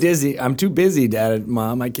 I'm those. too dizzy. I'm too busy, Dad,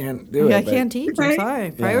 Mom. I can't do it. Yeah, I but- can't teach. I'm Right.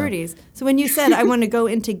 sorry. Priorities. So when you said I want to go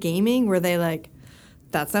into gaming, were they like,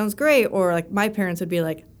 that sounds great? Or like my parents would be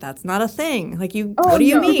like, that's not a thing. Like what do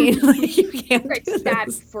you no. mean? Like you can't Very do sad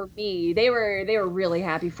this. for me. They were really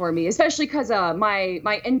happy for me, especially because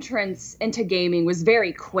my entrance into gaming was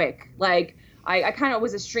very quick. Like I kind of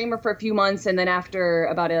was a streamer for a few months, and then after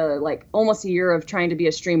about almost a year of trying to be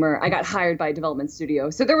a streamer, I got hired by a development studio.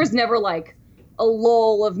 So there was never like a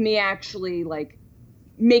lull of me actually like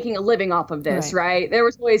making a living off of this, right? There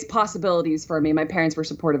was always possibilities for me. My parents were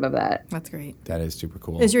supportive of that. That's great. That is super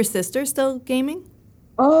cool. Is your sister still gaming?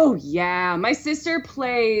 Oh, yeah. My sister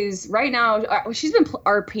plays right now. She's been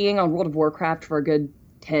RPing on World of Warcraft for a good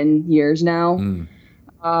 10 years now.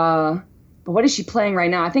 But what is she playing right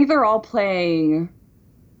now? I think they're all playing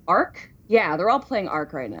Ark. Yeah, they're all playing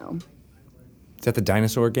Ark right now. Is that the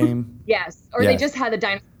dinosaur game? Yes. Or they Yes. just had the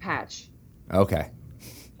dinosaur patch. Okay.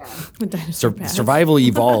 The dinosaur pass. Survival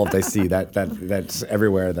Evolved, I see. That's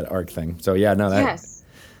everywhere, that ARC thing. So, yeah, no, Yes.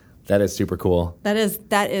 that is super cool. That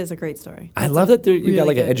is a great story. I love that you got really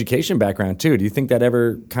like an good. education background too. Do you think that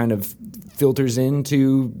ever kind of filters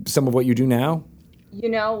into some of what you do now? You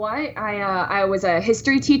know what? I was a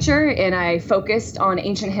history teacher and I focused on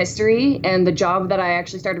ancient history, and the job that I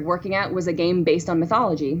actually started working at was a game based on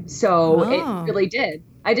mythology. So it really did.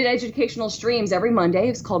 I did educational streams every Monday. It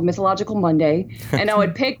was called Mythological Monday. And I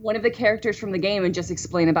would pick one of the characters from the game and just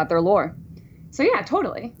explain about their lore. So yeah,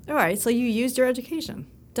 totally. All right, so you used your education.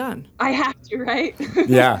 Done. I have to, right?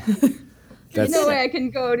 Yeah. There's no way I can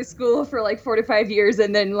go to school for like 4 to 5 years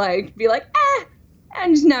and then like be like,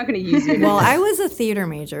 I'm just not going to use it. Well, I was a theater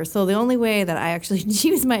major, so the only way that I actually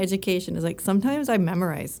use my education is like sometimes I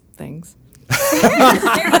memorize things.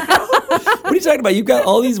 What are you talking about? You've got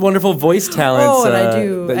all these wonderful voice talents. Oh, and I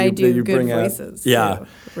that do you good bring voices. Yeah. Too.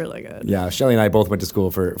 Really good. Yeah, Shelley and I both went to school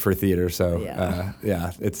for theater, so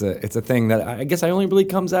it's a thing that I guess I only really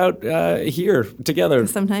comes out here together.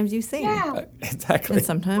 Sometimes you sing. Yeah. Exactly. And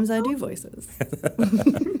sometimes I do voices.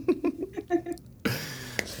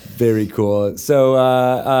 Very cool. So,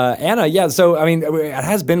 Anna, so, I mean, it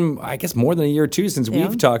has been, I guess, more than a year or two since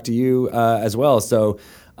we've talked to you as well. So,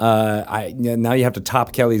 now you have to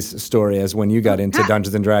top Kelly's story as when you got into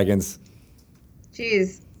Dungeons & Dragons.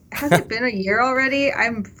 Jeez. Has it been a year already?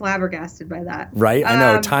 I'm flabbergasted by that. Right? I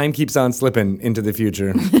know. Time keeps on slipping into the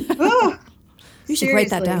future. You should write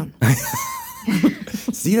that down.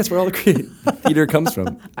 See, that's where all the theater comes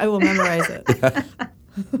from. I will memorize it.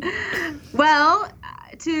 Well,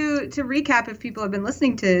 to recap, if people have been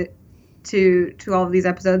listening to all of these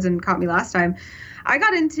episodes and caught me last time, I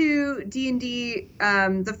got into D&D.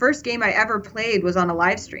 The first game I ever played was on a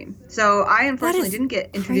live stream. So I unfortunately didn't get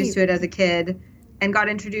introduced to it as a kid and got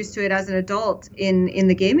introduced to it as an adult in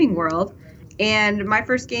the gaming world. And my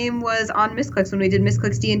first game was on Misclicks when we did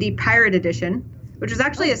Misclicks D&D Pirate Edition, which was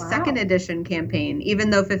actually a second edition campaign,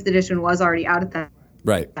 even though 5th edition was already out at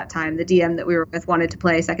that time. The DM that we were with wanted to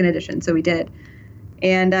play second edition, so we did.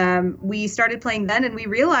 And we started playing then, and we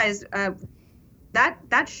realized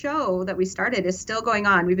that show that we started is still going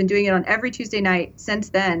on. We've been doing it on every Tuesday night since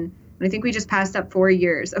then. And I think we just passed up 4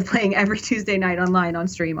 years of playing every Tuesday night online on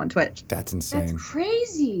stream on Twitch. That's insane. That's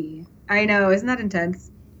crazy. I know. Isn't that intense?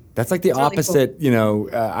 That's like the opposite, really cool.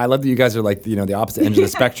 I love that you guys are like, the opposite end of the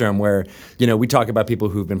spectrum where, we talk about people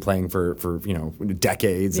who've been playing for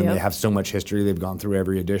decades and they have so much history. They've gone through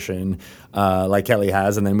every edition like Kelly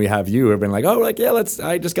has. And then we have you who have been like,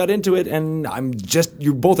 I just got into it. And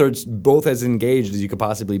you both are both as engaged as you could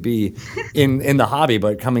possibly be in the hobby,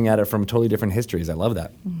 but coming at it from totally different histories. I love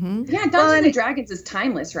that. Mm-hmm. Yeah, Dungeons & Dragons is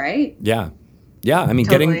timeless, right? Yeah. Yeah, I mean,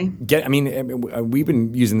 totally. We've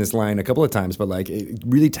been using this line a couple of times, but like it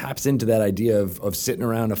really taps into that idea of sitting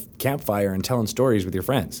around a campfire and telling stories with your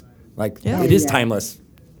friends. Like it is timeless,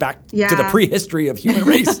 back to the prehistory of human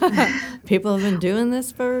race. People have been doing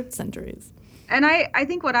this for centuries. And I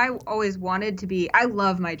think what I always wanted to be, I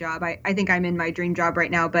love my job. I think I'm in my dream job right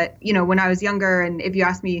now. But, when I was younger and if you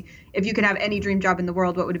asked me if you could have any dream job in the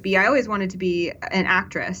world, what would it be? I always wanted to be an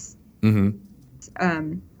actress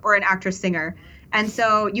or an actress singer. And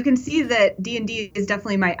so you can see that D&D is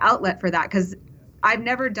definitely my outlet for that because I've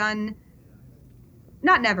never done,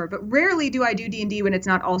 not never, but rarely do I do D&D when it's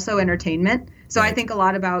not also entertainment. So I think a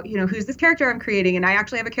lot about, who's this character I'm creating? And I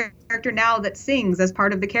actually have a character now that sings as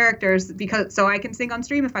part of the characters so I can sing on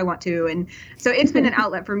stream if I want to. And so it's been an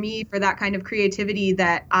outlet for me for that kind of creativity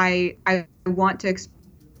that I want to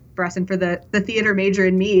express and for the theater major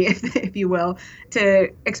in me, if you will, to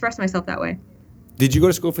express myself that way. Did you go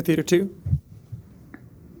to school for theater too?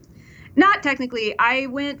 Not technically. I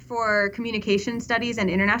went for communication studies and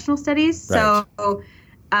international studies. Right. So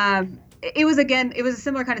it was a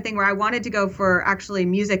similar kind of thing where I wanted to go for actually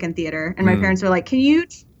music and theater. And my parents were like, can you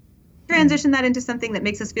transition that into something that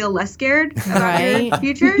makes us feel less scared about your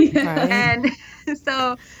future? And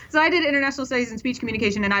so I did international studies and speech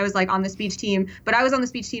communication, and I was like on the speech team. But I was on the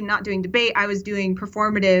speech team not doing debate. I was doing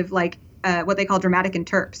performative, like what they call dramatic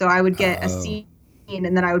interp. So I would get a scene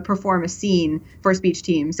and then I would perform a scene for a speech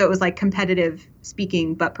team. So it was like competitive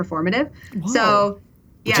speaking, but performative. Whoa. So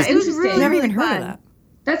yeah, it was really, I've never really even heard fun. of that.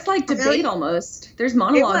 That's like debate almost. There's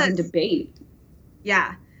monologues in debate.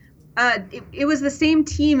 Yeah. It was the same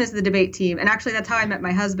team as the debate team. And actually that's how I met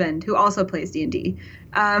my husband, who also plays D&D.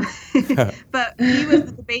 But he was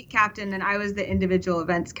the debate captain and I was the individual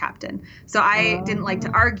events captain. So I didn't like to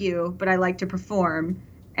argue, but I liked to perform.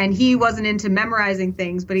 And he wasn't into memorizing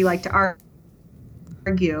things, but he liked to argue.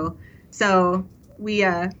 So we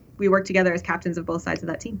worked together as captains of both sides of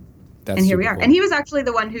that team. And here we are. Cool. And he was actually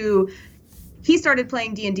the one who he started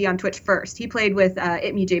playing D&D on Twitch first. He played with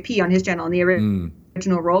ItMeJP on his channel on the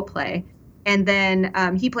original role play. And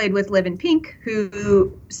then he played with Liv and Pink,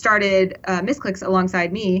 who started Misclicks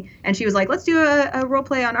alongside me. And she was like, let's do a role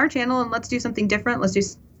play on our channel and let's do something different. Let's do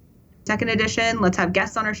second edition. Let's have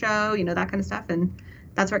guests on our show, that kind of stuff. And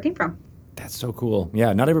that's where it came from. That's so cool.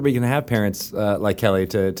 Yeah, not everybody can have parents like Kelly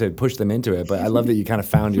to push them into it. But I love that you kind of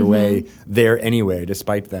found your way there anyway,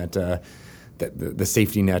 despite that the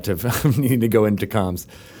safety net of needing to go into comms.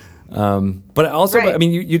 But also, right. I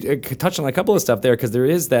mean, you touched on a couple of stuff there because there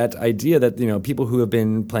is that idea that people who have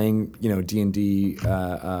been playing D&D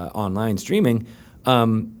online streaming,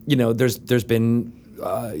 there's been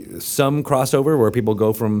some crossover where people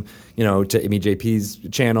go from to Imi JP's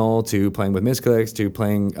channel to playing with Misclicks to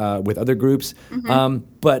playing with other groups,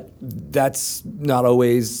 but that's not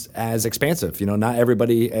always as expansive. Not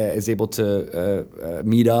everybody is able to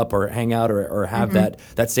meet up or hang out or have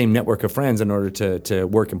that same network of friends in order to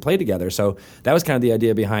work and play together. So that was kind of the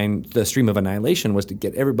idea behind the Stream of Annihilation, was to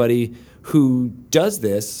get everybody who does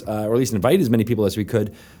this, or at least invite as many people as we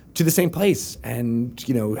could, to the same place and,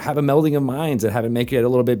 have a melding of minds and have it make it a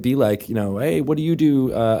little bit be like, hey, what do you do,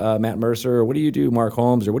 Matt Mercer, or what do you do, Mark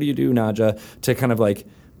Holmes, or what do you do, Nadja, to kind of like,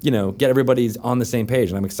 get everybody's on the same page.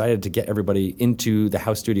 And I'm excited to get everybody into the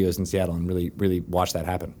house studios in Seattle and really, really watch that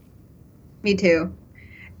happen. Me too.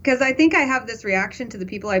 Because I think I have this reaction to the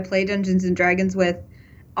people I play Dungeons & Dragons with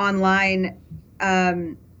online,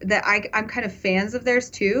 that I'm kind of fans of theirs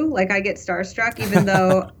too. Like I get starstruck even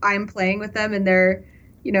though I'm playing with them and they're,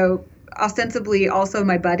 ostensibly also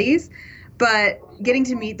my buddies, but getting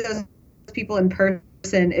to meet those people in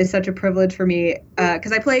person is such a privilege for me.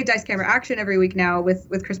 Cause I play Dice Camera Action every week now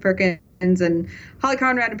with Chris Perkins and Holly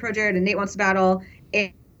Conrad and Pro Jared and Nate Wants to Battle.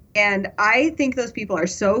 And I think those people are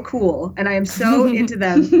so cool and I am so into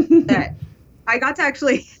them that I got to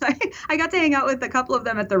actually, I got to hang out with a couple of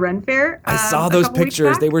them at the Ren Fair. I saw those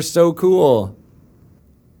pictures. They were so cool.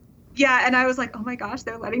 Yeah, and I was like, oh my gosh,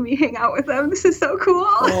 they're letting me hang out with them. This is so cool.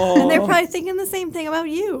 And they're probably thinking the same thing about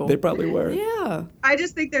you. They probably were. Yeah. I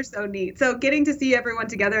just think they're so neat. So getting to see everyone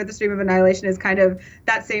together at the Stream of Annihilation is kind of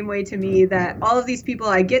that same way to me, that all of these people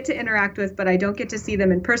I get to interact with, but I don't get to see them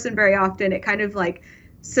in person very often. It kind of like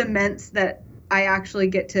cements that I actually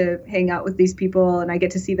get to hang out with these people and I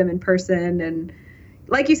get to see them in person. And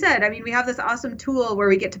like you said, I mean, we have this awesome tool where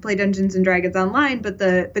we get to play Dungeons and Dragons online, but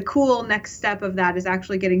the cool next step of that is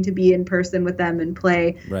actually getting to be in person with them and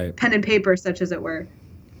play pen and paper, such as it were.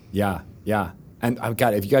 Yeah, yeah. And I've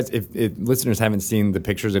got, if listeners haven't seen the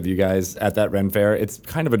pictures of you guys at that Ren Fair, it's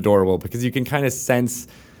kind of adorable because you can kind of sense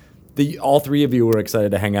all three of you were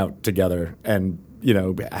excited to hang out together and,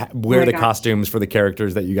 wear the costumes for the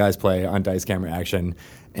characters that you guys play on Dice Camera Action.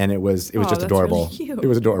 And it was just adorable. Really cute. It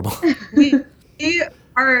was adorable.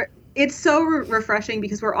 It's so refreshing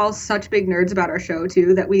because we're all such big nerds about our show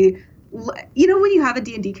too, that we, when you have a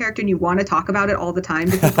D&D character and you want to talk about it all the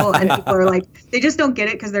time to people and people are like, they just don't get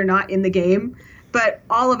it because they're not in the game, but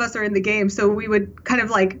all of us are in the game. So we would kind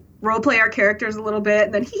of like role play our characters a little bit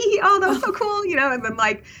and then, oh, that was so cool, and then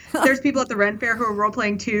like there's people at the Ren Fair who are role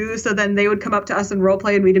playing too. So then they would come up to us and role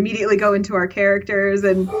play and we'd immediately go into our characters.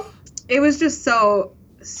 And it was just so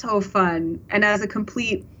fun. And as a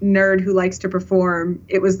complete nerd who likes to perform,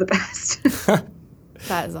 it was the best.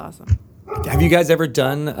 That is awesome. Have you guys ever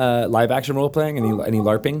done live action role playing? Any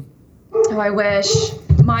LARPing? Oh, I wish.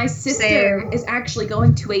 My sister is actually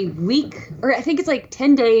going to a week, or I think it's like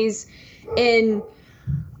 10 days in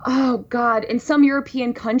some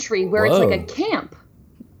European country where it's like a camp.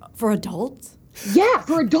 For adults? Yeah,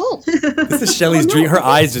 for adults. This is Shelley's dream. Her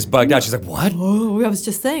eyes just bugged out. She's like, what? Oh, I was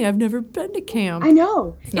just saying, I've never been to camp. I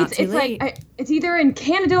know. It's not too late. Like, it's either in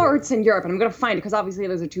Canada or it's in Europe, and I'm going to find it because obviously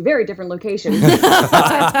those are two very different locations.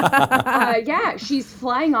 Yeah, she's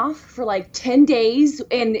flying off for like 10 days,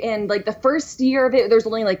 and like the first year of it, there's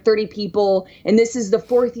only like 30 people, and this is the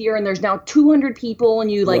fourth year, and there's now 200 people, and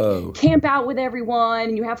you like camp out with everyone,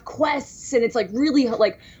 and you have quests, and it's like really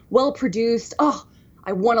like well produced. Oh,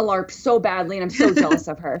 I want to LARP so badly, and I'm so jealous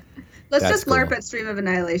of her. Let's just LARP at Stream of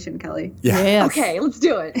Annihilation, Kelly. Yeah. Yes. Okay, let's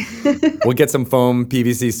do it. We'll get some foam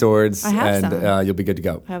PVC swords, and you'll be good to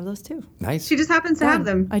go. I have those too. Nice. She just happens to have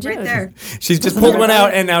them right there. She's just pulled one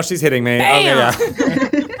out, and now she's hitting me. Bam!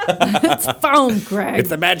 Okay, yeah. It's foam, Greg. It's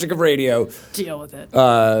the magic of radio. Deal with it.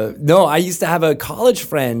 No, I used to have a college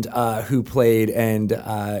friend who played,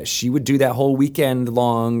 and she would do that whole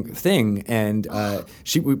weekend-long thing. And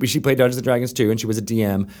she played Dungeons & Dragons too, and she was a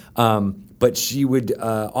DM. but she would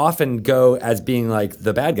often go as being like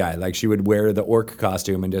the bad guy. Like she would wear the orc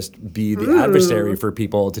costume and just be the adversary for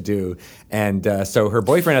people to do. And so her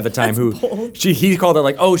boyfriend at the time, he called her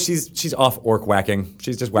like, oh, she's off orc whacking.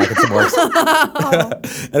 She's just whacking some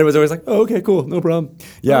orcs. And it was always like, oh, okay, cool, no problem.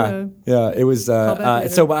 Yeah, yeah. It was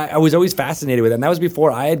so I was always fascinated with it, and that was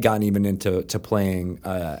before I had gotten even into playing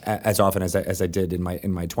as often as I did in my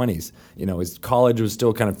 20s. You know, as college was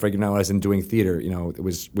still kind of figuring out what I was in doing theater. You know,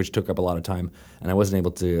 which took up a lot of time, and I wasn't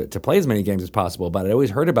able to play as many games as possible. But I'd always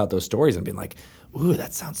heard about those stories and been like, ooh,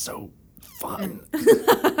 that sounds so fun.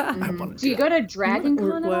 Do you go to Dragon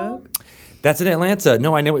Con at all? That's in Atlanta.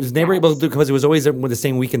 No, I was never able to do because it was always the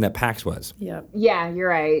same weekend that PAX was. Yeah. Yeah, you're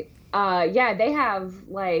right. Yeah, they have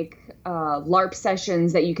like LARP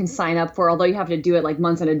sessions that you can sign up for, although you have to do it like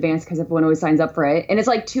months in advance because everyone always signs up for it. And it's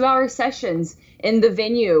like 2-hour sessions in the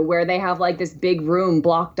venue where they have like this big room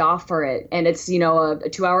blocked off for it. And it's, you know, a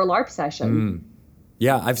 2-hour LARP session.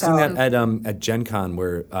 Yeah, I've seen that at Gen Con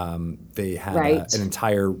where they had an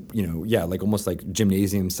entire, you know, like almost like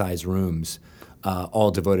gymnasium-sized rooms all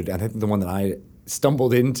devoted. I think the one that I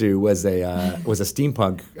stumbled into was a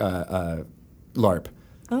steampunk LARP.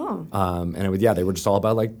 Oh. And they were just all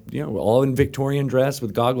about like, you know, all in Victorian dress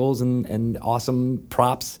with goggles and awesome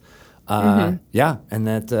props. Yeah, and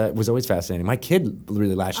that was always fascinating. My kid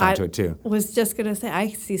really latched onto it too. I was just going to say, I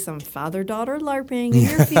see some father-daughter LARPing in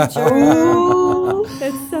your future.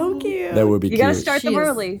 That's so cute. That would be cute. You got to start them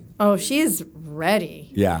early. Oh, she is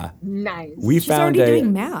ready. Yeah. Nice. She's already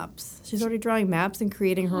doing maps. She's already drawing maps and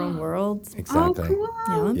creating her own worlds. Exactly. Oh,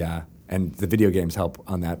 cool. Yeah. And the video games help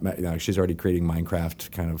on that. You know, she's already creating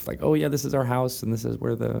Minecraft, kind of like, oh yeah, this is our house and this is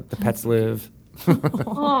where the pets live.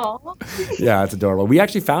 Yeah, it's adorable. We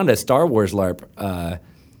actually found a Star Wars LARP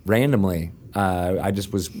randomly. I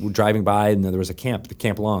just was driving by and there was a camp, the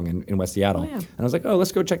Camp Long in West Seattle. And I was like, oh,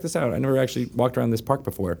 let's go check this out. I never actually walked around this park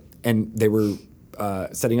before. And they were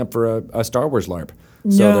setting up for a Star Wars LARP.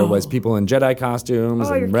 So there was people in Jedi costumes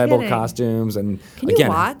and Rebel costumes. And Can you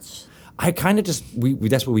watch? I kind of just,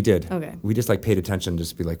 that's what we did. Okay. We just like paid attention,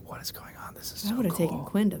 just to be like, what is going on? This is so cool. I would have taken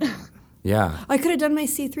Quinn to that. Yeah. I could have done my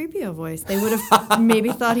C-3PO voice. They would have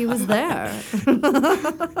maybe thought he was there.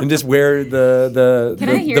 And just wear the Can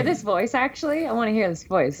I hear this voice, actually? I want to hear this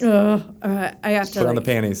voice. I have to put on the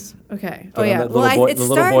panties. Okay. Put on it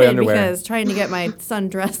started because trying to get my son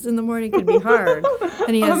dressed in the morning could be hard.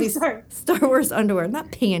 And he has these Star Wars underwear,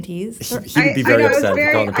 not panties. He would be very upset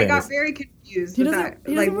with calling the panties. I got very confused with that,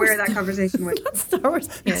 like where that conversation went. Star Wars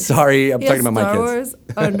panties. Sorry, I'm talking about my kids. Star Wars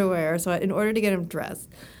underwear. So in order to get him dressed,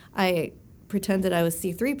 I pretended I was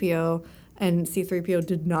C-3PO, and C-3PO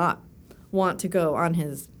did not want to go on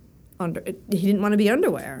his he didn't want to be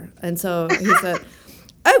underwear. And so he said,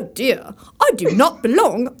 oh dear, I do not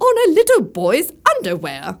belong on a little boy's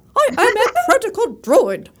underwear. I am a protocol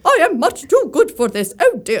droid. I am much too good for this.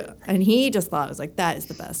 Oh dear. And he just thought, it was like, that is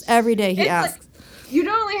the best. Every day he asks. You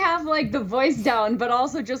don't only have like the voice down, but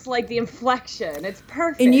also just like the inflection. It's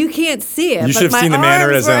perfect. And you can't see it. You should have seen the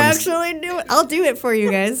mannerisms. I'll do it for you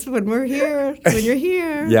guys when we're here. When you're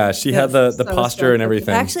here. Yeah, she had the posture and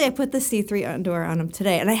everything. Actually, I put the C3 underwear on him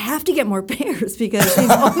today, and I have to get more pairs because he's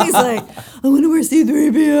always like, I want to wear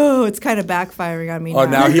C3PO. It's kind of backfiring on me. Oh,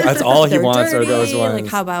 now that's all he wants are those ones. Like,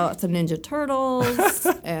 how about some Ninja Turtles?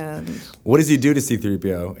 And what does he do to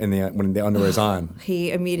C3PO when the underwear's on?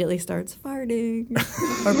 He immediately starts farting.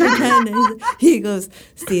 Or pretending. He goes,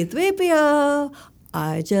 C-3PO,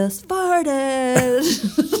 I just farted.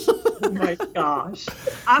 Oh my gosh.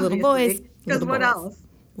 Little boys. Because what else?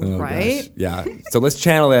 Oh, right? Gosh. Yeah. So let's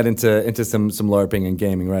channel that into some LARPing and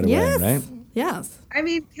gaming right away, right? Yes. I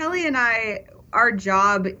mean, Kelly and I, our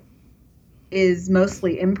job is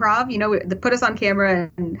mostly improv. You know, they put us on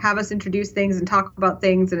camera and have us introduce things and talk about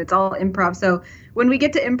things, and it's all improv. So when we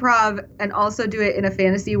get to improv and also do it in a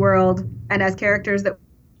fantasy world and as characters that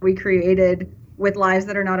we created with lives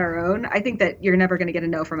that are not our own, I think that you're never going to get a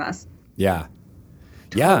no from us. Yeah.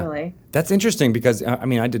 Totally. Yeah, that's interesting because, I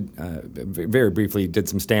mean, I did very briefly did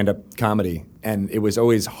some stand-up comedy, and it was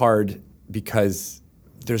always hard because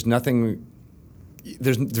there's very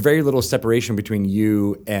little separation between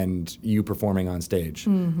you and you performing on stage.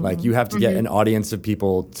 Mm-hmm. Like, you have to get an audience of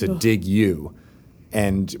people to dig you,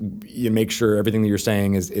 and you make sure everything that you're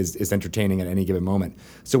saying is entertaining at any given moment.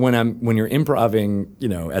 So when you're improvising, you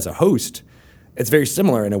know, as a host, it's very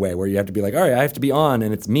similar in a way where you have to be like, all right, I have to be on,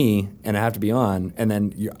 and it's me, and I have to be on, and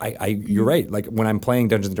then you're right. Like, when I'm playing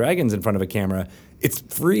Dungeons and Dragons in front of a camera, it's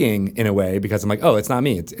freeing in a way because I'm like, oh, it's not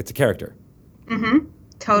me, it's a character. Mm-hmm.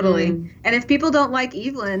 Totally. And if people don't like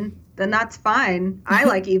Evelyn, then that's fine. I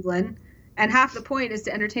like Evelyn. And half the point is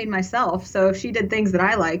to entertain myself. So if she did things that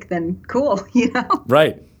I like, then cool, you know?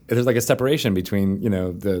 Right. There's like a separation between, you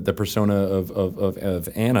know, the persona of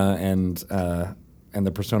Anna and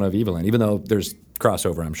the persona of Evelyn, even though there's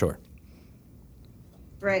crossover, I'm sure.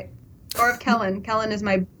 Right. Or of Kellen. Kellen is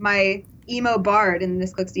my emo bard in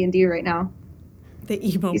Misclicks D&D right now. The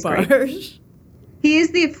emo He's bard. great. He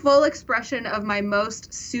is the full expression of my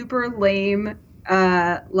most super lame,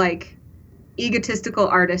 like, egotistical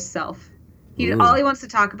artist self. All he wants to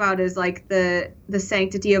talk about is like the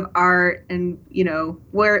sanctity of art and, you know,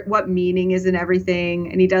 what meaning is in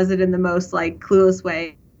everything, and he does it in the most like clueless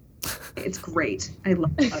way. It's great. I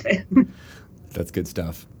love it. That's good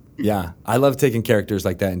stuff. Yeah, I love taking characters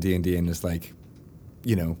like that in D&D and just like,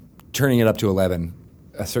 you know, turning it up to 11,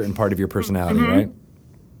 a certain part of your personality, right?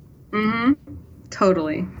 Mm-hmm.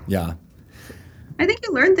 Totally. Yeah. I think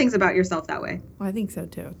you learn things about yourself that way. Well, I think so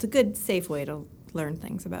too. It's a good, safe way to learn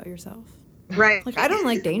things about yourself. Right. Like, I don't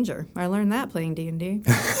like danger. I learned that playing D&D.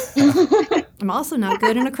 I'm also not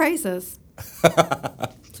good in a crisis.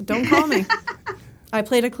 So don't call me. I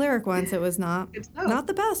played a cleric once. It was not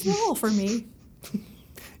the best role for me.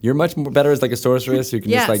 You're much more better as like a sorceress who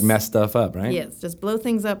can just like mess stuff up, right? Yes, just blow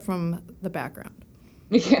things up from the background.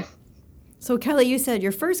 Yeah. So Kelly, you said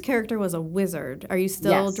your first character was a wizard. Are you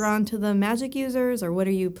still drawn to the magic users, or what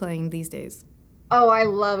are you playing these days? Oh, I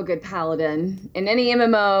love a good paladin. In any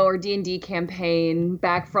MMO or D&D campaign,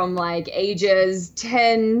 back from like ages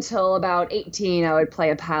 10 till about 18, I would play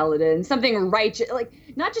a paladin. Something righteous, like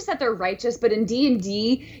not just that they're righteous, but in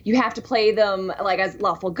D&D, you have to play them like as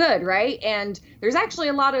lawful good, right? And there's actually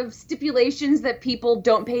a lot of stipulations that people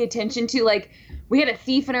don't pay attention to. Like, we had a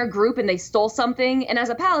thief in our group and they stole something. And as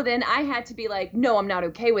a paladin, I had to be like, no, I'm not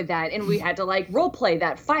okay with that. And we had to like role play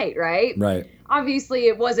that fight, right? Right. Obviously,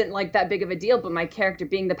 it wasn't like that big of a deal, but my character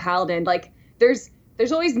being the paladin, like there's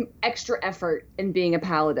always extra effort in being a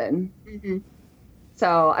paladin. Mm-hmm.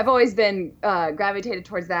 So I've always been gravitated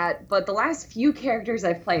towards that. But the last few characters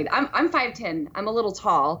I've played, I'm 5'10", I'm a little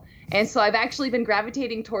tall. And so I've actually been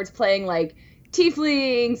gravitating towards playing like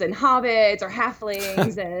tieflings and hobbits or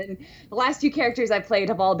halflings. And the last few characters I've played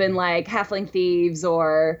have all been like halfling thieves,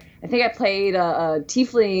 or I think I played a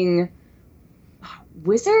tiefling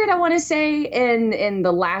wizard, I want to say, in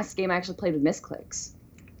the last game I actually played with Misclicks.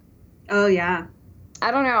 Oh, yeah.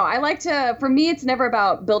 I don't know. I like to, for me, it's never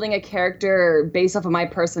about building a character based off of my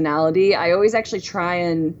personality. I always actually try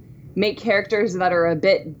and make characters that are a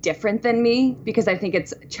bit different than me, because I think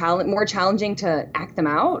it's more challenging to act them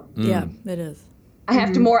out. Yeah, it is. I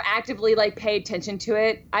have to more actively like pay attention to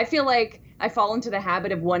it. I feel like I fall into the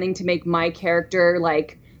habit of wanting to make my character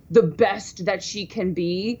like the best that she can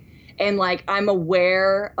be. And like, I'm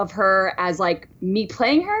aware of her as like me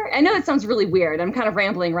playing her. I know it sounds really weird. I'm kind of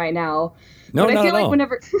rambling right now. No, but I feel like all.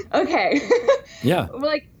 whenever, okay. Yeah.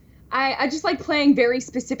 Like, I just like playing very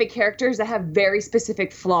specific characters that have very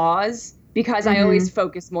specific flaws, because I always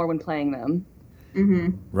focus more when playing them.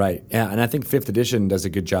 Mm-hmm. Right. Yeah, and I think 5th edition does a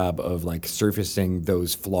good job of like surfacing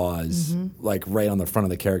those flaws like right on the front of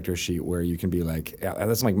the character sheet, where you can be like, yeah,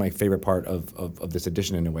 that's like my favorite part of this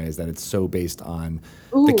edition in a way, is that it's so based on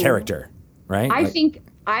the character, right? I think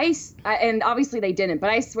and obviously they didn't, but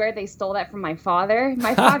I swear they stole that from my father.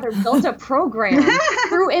 My father built a program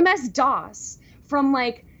through MS-DOS from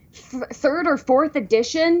like 3rd or 4th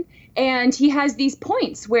edition, and he has these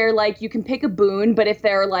points where like you can pick a boon, but if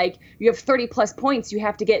they're like you have 30 plus points, you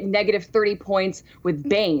have to get negative 30 points with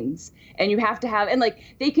Banes, and you have to have, and like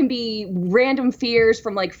they can be random fears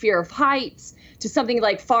from like fear of heights to something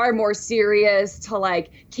like far more serious to like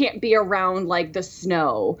can't be around like the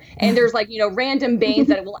snow, and there's like, you know, random Banes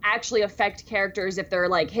that will actually affect characters if they're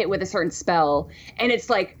like hit with a certain spell. And it's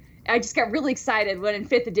like, I just got really excited when in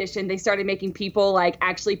 5th edition they started making people like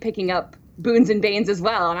actually picking up boons and banes as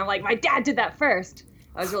well. And I'm like, my dad did that first.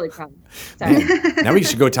 I was really proud. Sorry. Now we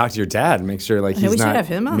should go talk to your dad and make sure like he's we not. should have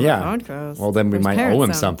him on the yeah. podcast. Well, then we His might owe parents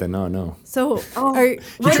him sound- something. Oh no. So, Did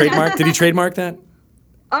he trademark that?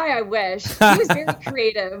 I wish. He was very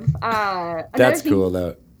creative. That's cool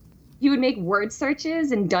though. He would make word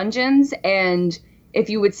searches in dungeons, and if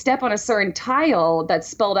you would step on a certain tile that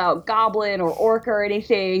spelled out goblin or orc or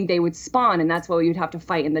anything, they would spawn, and that's what you'd have to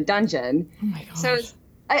fight in the dungeon. Oh my gosh. So,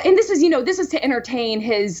 and this was, this was to entertain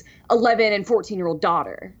his 11 and 14-year-old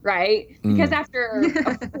daughter, right? Because after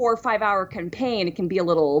a 4 or 5 hour campaign, it can be a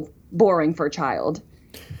little boring for a child.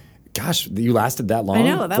 Gosh, you lasted that long? I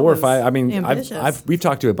know, that 4 or was 5. I mean, ambitious. we've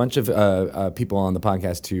talked to a bunch of people on the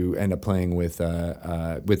podcast who end up playing with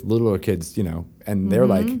littler kids, and they're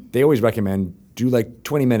like, they always recommend do like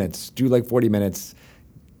 20 minutes, do like 40 minutes,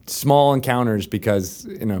 small encounters because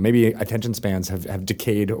maybe attention spans have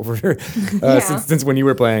decayed over since when you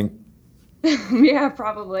were playing. Yeah,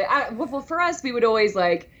 probably. Well, for us, we would always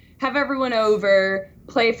have everyone over,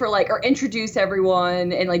 play for or introduce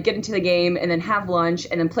everyone and get into the game and then have lunch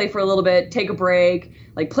and then play for a little bit, take a break,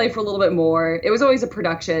 play for a little bit more. It was always a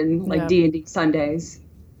production, D&D Sundays.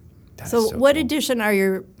 So what edition are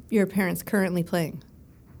your parents currently playing?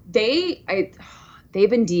 They've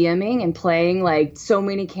been DMing and playing so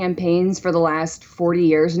many campaigns for the last 40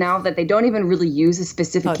 years now that they don't even really use a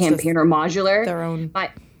specific campaign or modular. Their own.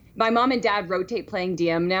 My mom and dad rotate playing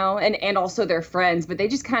DM now, and also their friends, but they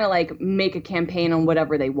just kind of make a campaign on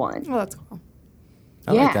whatever they want. Oh, that's cool.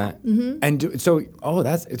 I like that. Mm-hmm. And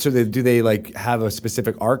do they have a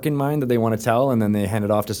specific arc in mind that they want to tell, and then they hand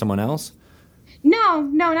it off to someone else? No,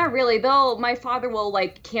 not really. My father will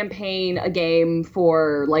campaign a game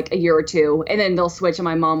for a year or two, and then they'll switch, and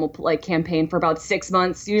my mom will campaign for about 6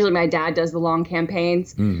 months. Usually, my dad does the long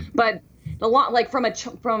campaigns, but the long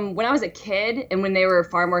from when I was a kid and when they were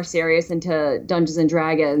far more serious into Dungeons and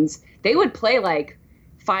Dragons, they would play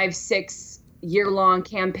 5-6 year-long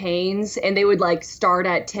campaigns, and they would start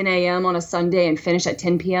at 10 a.m. on a Sunday and finish at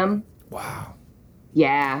 10 p.m. Wow.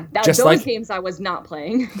 Yeah, those games I was not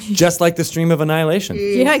playing. Just like the Stream of Annihilation.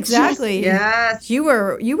 Yeah, exactly. Yes. You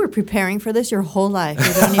were preparing for this your whole life.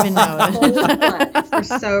 You don't even know it. We're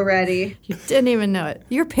so ready. You didn't even know it.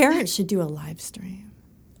 Your parents should do a live stream.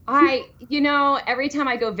 Every time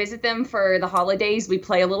I go visit them for the holidays, we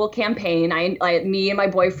play a little campaign. Me and my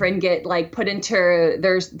boyfriend get put into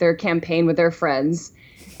their campaign with their friends,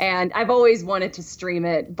 and I've always wanted to stream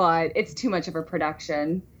it, but it's too much of a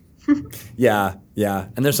production. Yeah.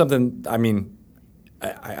 And there's something,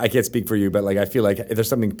 I can't speak for you, but I feel like there's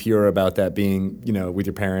something pure about that being, with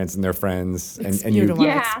your parents and their friends. And you don't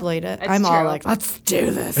want to exploit it. I'm true. all let's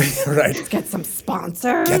do this. Right. Let's get some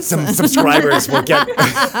sponsors. Get some subscribers. We'll get.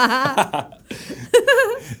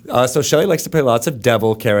 So Shelly likes to play lots of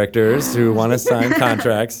devil characters who want to sign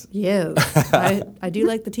contracts. Yes. I do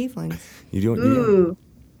like the tieflings. You do? Ooh.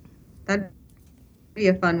 That'd be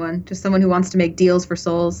a fun one. Just someone who wants to make deals for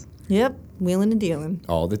souls. Yep. Wheeling and dealing.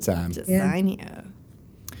 All the time. Just sign here.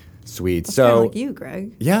 Sweet. That's so kind of like you,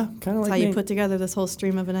 Greg. Yeah, kind of like That's how me. You put together this whole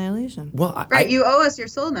Stream of Annihilation. Well, you owe us your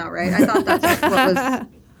soul now, right? I thought that's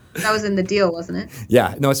that was in the deal, wasn't it?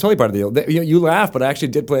 Yeah, no, it's totally part of the deal. You laugh, but I actually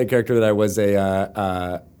did play a character that I was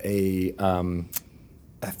a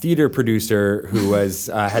theater producer who was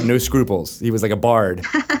had no scruples. He was like a bard.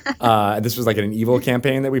 This was an evil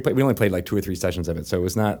campaign that we played. We only played 2 or 3 sessions of it, so it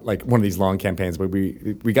was not one of these long campaigns. But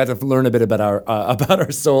we got to learn a bit about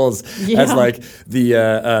our souls as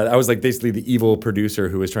I was basically the evil producer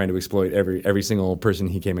who was trying to exploit every single person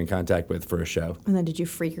he came in contact with for a show. And then did you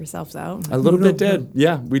freak yourselves out? A little bit did.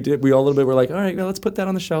 Yeah, we did. We all a little bit were all right, well, let's put that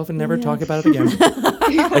on the shelf and never talk about it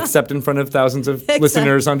again, except in front of thousands of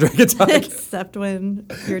listeners on Dragon Talk. Except when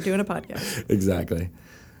you're doing a podcast. Exactly.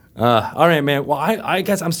 All right, man. Well, I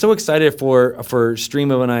guess I'm so excited for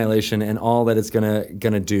Stream of Annihilation and all that it's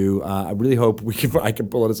gonna do. I really hope I can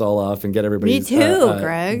pull this all off and get everybody's Me too,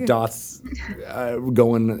 Greg. dots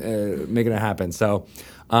going, making it happen. So,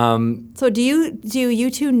 so do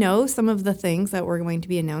you two know some of the things that we're going to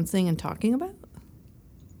be announcing and talking about?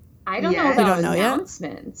 I don't know about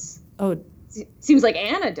announcements. Oh, seems like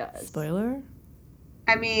Anna does. Spoiler.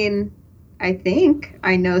 I think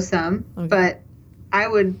I know some, but I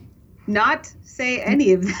would not say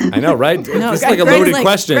any of them. I know, right? No, this is a loaded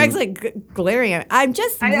question. Greg's glaring at me. I'm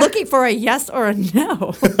just looking for a yes or a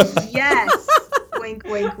no. Yes. Wink,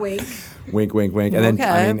 wink, wink. Wink, wink, wink. And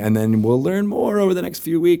then and then we'll learn more over the next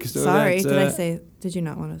few weeks. So Sorry, did you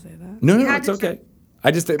not want to say that? No, it's okay. I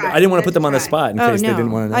didn't want to put them on the spot in case they didn't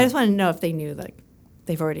want to know. I just want to know if they knew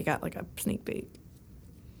they've already got a sneak peek.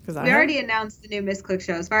 We already announced the new Miss Click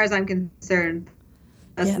show. As far as I'm concerned,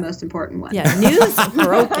 that's the most important one. Yeah, news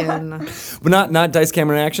broken. But not Dice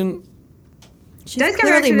Camera Action? Dice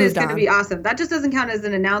Camera Action is going to be awesome. That just doesn't count as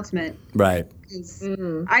an announcement. Right.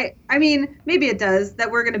 I mean, maybe it does, that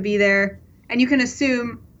we're going to be there. And you can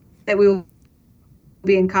assume that we will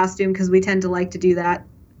be in costume because we tend to like to do that.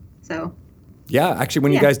 So. Yeah, actually,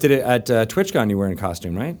 when you guys did it at TwitchCon, you were in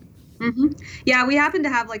costume, right? Mm-hmm. Yeah, we happen to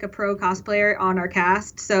have a pro cosplayer on our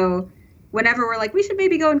cast, so whenever we're we should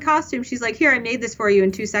maybe go in costume, she's like, "Here, I made this for you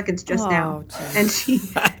in 2 seconds just now." Geez. And she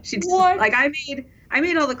I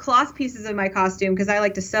made all the cloth pieces of my costume because I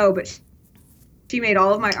like to sew, but she made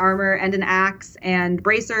all of my armor and an axe and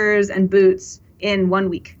bracers and boots in 1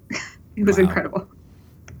 week. It was incredible.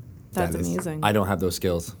 That's amazing. I don't have those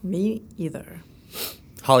skills. Me either.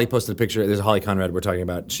 Holly posted a picture. There's Holly Conrad we're talking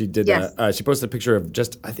about. She did. Yes. She posted a picture of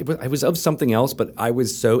just. I think I was of something else, but I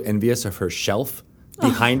was so envious of her shelf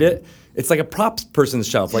behind it. It's like a props person's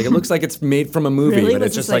shelf. Like it looks like it's made from a movie, Really? but Was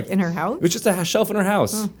it's this, just like, in her house? It was just a shelf in her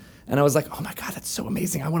house, and I was like, oh my god, that's so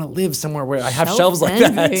amazing. I want to live somewhere where I have Shelf shelves like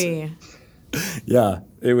envy. that. Yeah,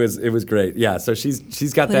 it was great. Yeah, so she's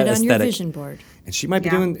got Put that it on aesthetic. your vision board. And she might be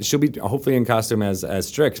doing. She'll be hopefully in costume as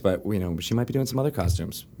Strix, but she might be doing some other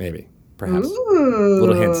costumes, maybe, perhaps. Ooh.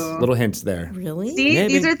 Little hints there. Really? See,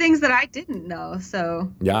 Maybe. these are things that I didn't know.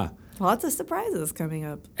 So Yeah, Lots of surprises coming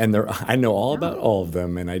up. and I know all about all of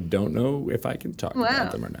them, and I don't know if I can talk Wow.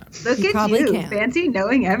 about them or not. look You at probably you, can. fancy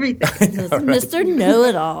knowing everything. Mr.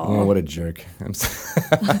 Know-It-All. Oh, what a jerk!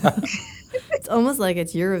 It's almost like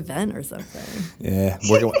it's your event or something. Yeah,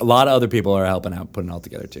 a lot of other people are helping out, putting it all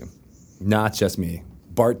together too, not just me.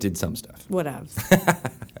 Bart did some stuff. Whatevs.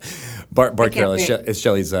 Bart Carroll wait. is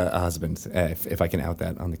Shelley's husband. If I can out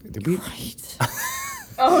that on the. Did we?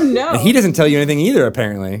 Oh no. And he doesn't tell you anything either,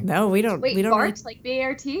 apparently. No, we don't. Wait, we don't. Bart, like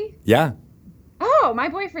B-A-R-T? Yeah. Oh, my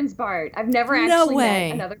boyfriend's Bart. I've never No actually way.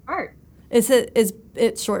 met another Bart. Is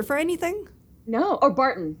it short for anything? No, or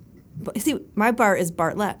Barton. See, my Bart is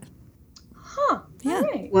Bartlett. Huh. Yeah. All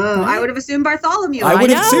right. Whoa, I would have assumed Bartholomew. I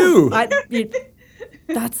would have too.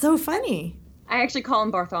 That's so funny. I actually call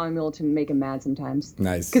him Bartholomew to make him mad sometimes.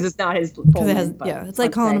 Nice. Because it's not his full Because it has, name, but yeah, it's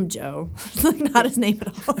like calling him Joe. It's like not his name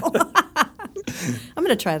at all. I'm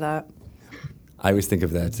gonna try that. I always think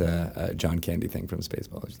of that John Candy thing from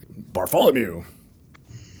Spaceballs. He's like, Bartholomew.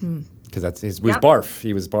 Because that's his was Yep. Barf.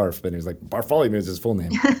 He was Barf, but he was like Bartholomew is his full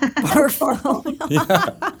name. Bartholomew.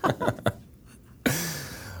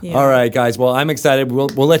 Yeah. All right, guys. Well, I'm excited. We'll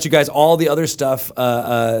let you guys all the other stuff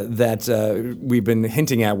that we've been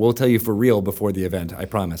hinting at. We'll tell you for real before the event. I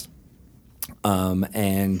promise.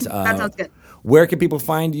 That sounds good. Where can people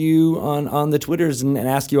find you on the Twitters and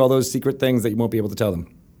ask you all those secret things that you won't be able to tell them?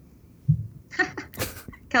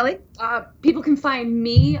 Kelly? People can find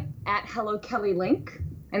me at Hello Kelly Link,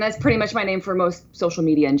 and that's pretty much my name for most social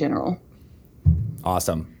media in general.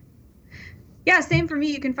 Awesome. Yeah, same for me.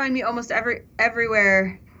 You can find me almost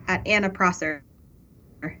everywhere at Anna Prosser.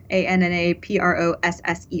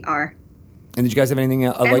 ANNAPROSSER. And did you guys have anything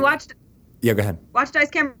else? And Yeah, go ahead. watch Dice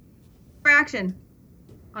Camera Action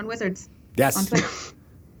on Wizards. Yes. On Twitter.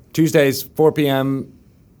 Tuesdays, 4 p.m.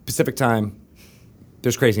 Pacific time.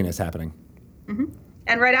 There's craziness happening.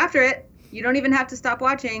 And right after it, you don't even have to stop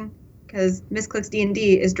watching because Miss Click's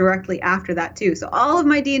D&D is directly after that too. So all of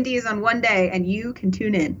my D&D is on one day and you can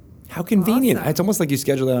tune in. How convenient. Awesome. It's almost like you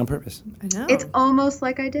scheduled that on purpose. I know. It's almost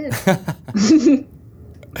like I did.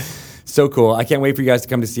 So cool. I can't wait for you guys to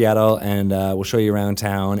come to Seattle, and we'll show you around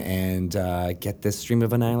town and get this Stream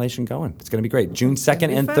of Annihilation going. It's going to be great. June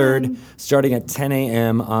 2nd and 3rd, starting at 10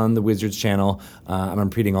 a.m. on the Wizards channel. I'm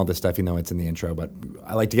repeating all this stuff, you know it's in the intro, but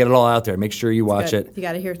I like to get it all out there. Make sure you watch Good. it. You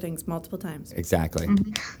got to hear things multiple times. Exactly.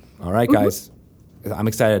 All right, guys. I'm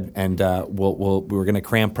excited, and we're going to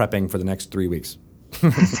cram prepping for the next 3 weeks.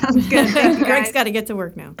 Sounds good. Thank you, Greg's guys. got to get to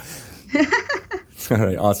work now. All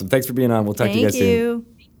right, awesome. Thanks for being on. We'll talk to you guys Thank you.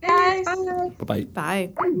 Bye. soon. Bye-bye. Bye.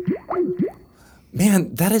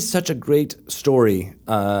 Man, that is such a great story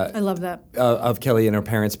I love that. of Kelly and her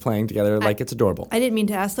parents playing together. Like, it's adorable. I didn't mean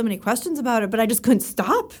to ask so many questions about it, but I just couldn't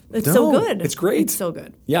stop. It's so No, good. it's great. It's so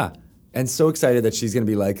good. Yeah, and so excited that she's going to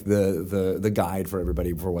be like the guide for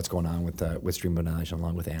everybody for what's going on with Stream of Annihilation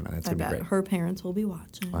along with Anna. That's I going to be bet great. her parents will be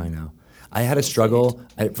watching. I know. I had a struggle.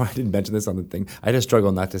 I didn't mention this on the thing. I had a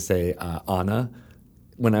struggle not to say Anna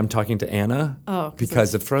when I'm talking to Anna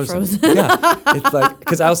because of Frozen. Yeah, it's like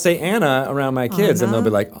because I'll say Anna around my kids and they'll be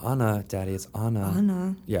like Anna, Daddy, it's Anna.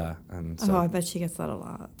 Anna. Yeah, and so I bet she gets that a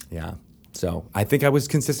lot. yeah. So I think I was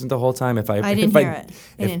consistent the whole time. I didn't hear it.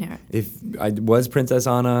 I didn't hear it. If I was Princess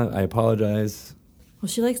Anna, I apologize. Well,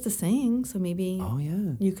 she likes to sing, so maybe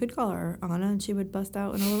Yeah. you could call her Anna and she would bust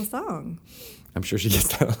out in a little song. I'm sure she gets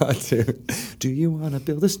that a lot too. Do you want to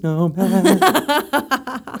build a snowman?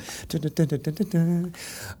 Dun, dun, dun, dun, dun, dun,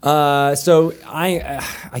 dun. So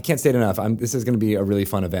I can't say it enough. This is going to be a really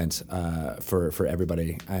fun event for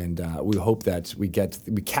everybody, and we hope that we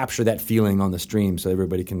capture that feeling on the stream so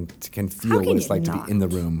everybody can feel what it's like to be in the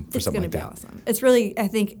room for something like that. It's going to be awesome. It's really, I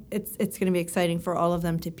think it's going to be exciting for all of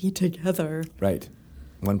them to be together. Right,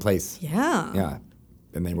 one place. Yeah. Yeah,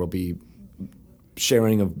 and there will be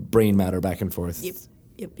sharing of brain matter back and forth.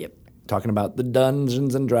 Yep. Talking about the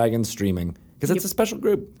Dungeons and Dragons streaming because it's a special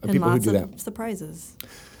group of And people who lots do of that. surprises.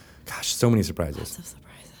 Gosh, so many surprises. Lots of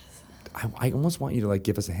surprises. I almost want you to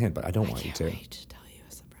give us a hint, but I don't want you to. Wait to tell you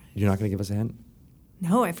a surprise. You're not going to give us a hint?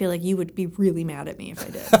 No, I feel like you would be really mad at me if I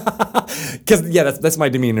did. Because that's my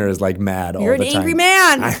demeanor is like mad You're all the time. an angry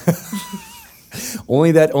man.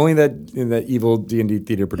 Only that evil D&D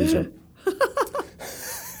theater producer.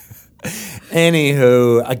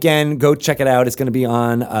 Anywho, again, go check it out. It's going to be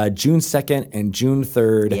on June 2nd and June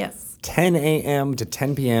 3rd. Yes. 10 a.m. to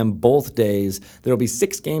 10 p.m. both days. There will be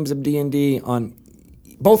 6 games of D&D on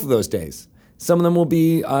both of those days. Some of them will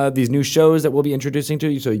be these new shows that we'll be introducing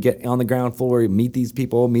to you. So you get on the ground floor, you meet these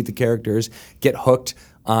people, meet the characters, get hooked,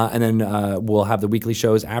 and then we'll have the weekly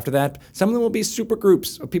shows after that. Some of them will be super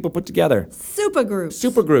groups of people put together. Super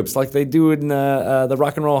groups Like they do in the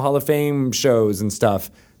Rock and Roll Hall of Fame shows and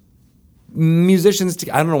stuff. Musicians,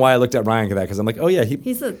 I don't know why I looked at Ryan for that, because I'm like, oh yeah,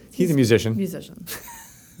 he's a musician.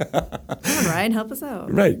 Come on, Ryan, help us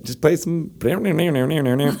out. Right, just play some. Oh, that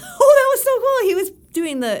was so cool. He was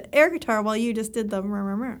doing the air guitar while you just did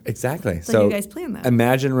the. Exactly. So you guys planned that.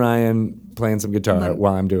 Imagine Ryan playing some guitar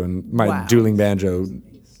while I'm doing my dueling banjo.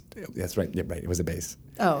 That's right. Yeah, right. It was a bass.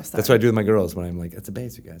 Oh, sorry. That's what I do with my girls when I'm like, it's a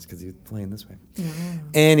bass, you guys, because you're playing this way.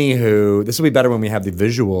 Anywho, this will be better when we have the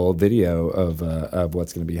visual video of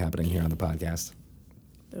what's going to be happening here on the podcast.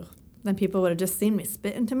 Ugh. Then people would have just seen me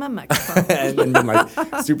spit into my microphone. and been like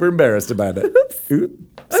super embarrassed about it. Oops.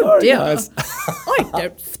 Sorry, dear. Guys. I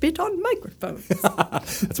don't spit on microphones.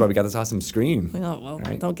 That's why we got this awesome screen. Oh, well,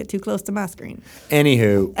 right? Don't get too close to my screen.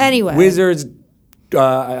 Anyway. Wizards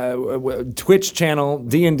Twitch channel,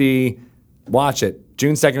 D&D. Watch it.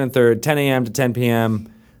 June 2nd and 3rd, 10 a.m. to 10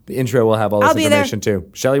 p.m. The intro will have all this information too.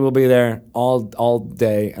 Shelly will be there all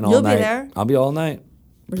day and all You'll night. Be there? I'll be all night.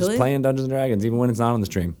 Really? Just playing Dungeons & Dragons, even when it's not on the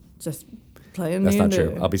stream. Just playing That's not D&D.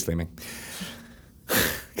 true. I'll be streaming.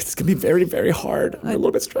 It's going to be very, very hard. I'm a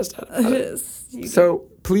little bit stressed out. It is. So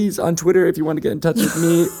please, on Twitter, if you want to get in touch with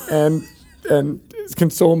me and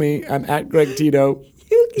console me, I'm at Greg Tito.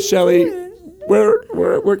 Shelly, where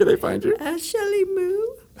can they find you? At Shelly Moo.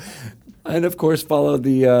 And of course, follow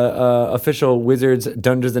the official Wizards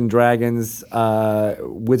Dungeons and Dragons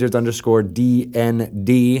Wizards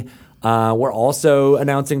 _DND. We're also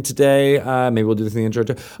announcing today. Maybe we'll do this in the intro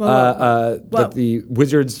too. That the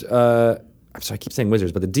Wizards. I'm sorry, I keep saying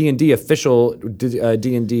Wizards, but the D&D official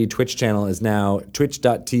D&D Twitch channel is now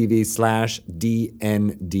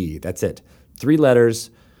twitch.tv/DND. That's it. 3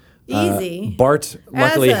 letters. Easy. Bart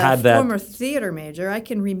luckily had that. As a former theater major, I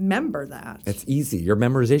can remember that. It's easy. Your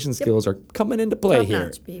memorization skills are coming into play Top here.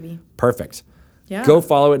 notch, baby. Perfect. Yeah. Go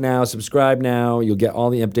follow it now. Subscribe now. You'll get all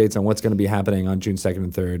the updates on what's going to be happening on June 2nd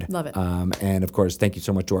and 3rd. Love it. And of course, thank you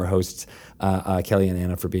so much to our hosts, Kelly and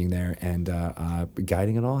Anna, for being there and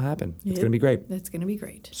guiding it all happen. It's going to be great. It's going to be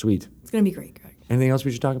great. Sweet. It's going to be great, Greg. Anything else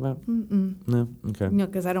we should talk about? No? Okay. No,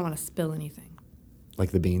 because I don't want to spill anything.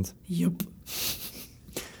 Like the beans? Yup.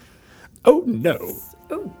 Oh, no.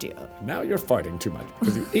 Oh, dear. Now you're farting too much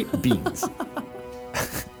because you ate beans.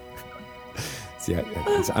 See,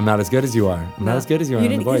 I'm not as good as you are. I'm not as good as you are on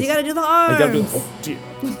the voice. You got to do the arms. I got to do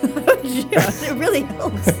Yeah, it really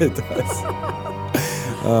helps. It does.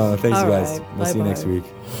 Thanks, All guys. right. We'll see you next week.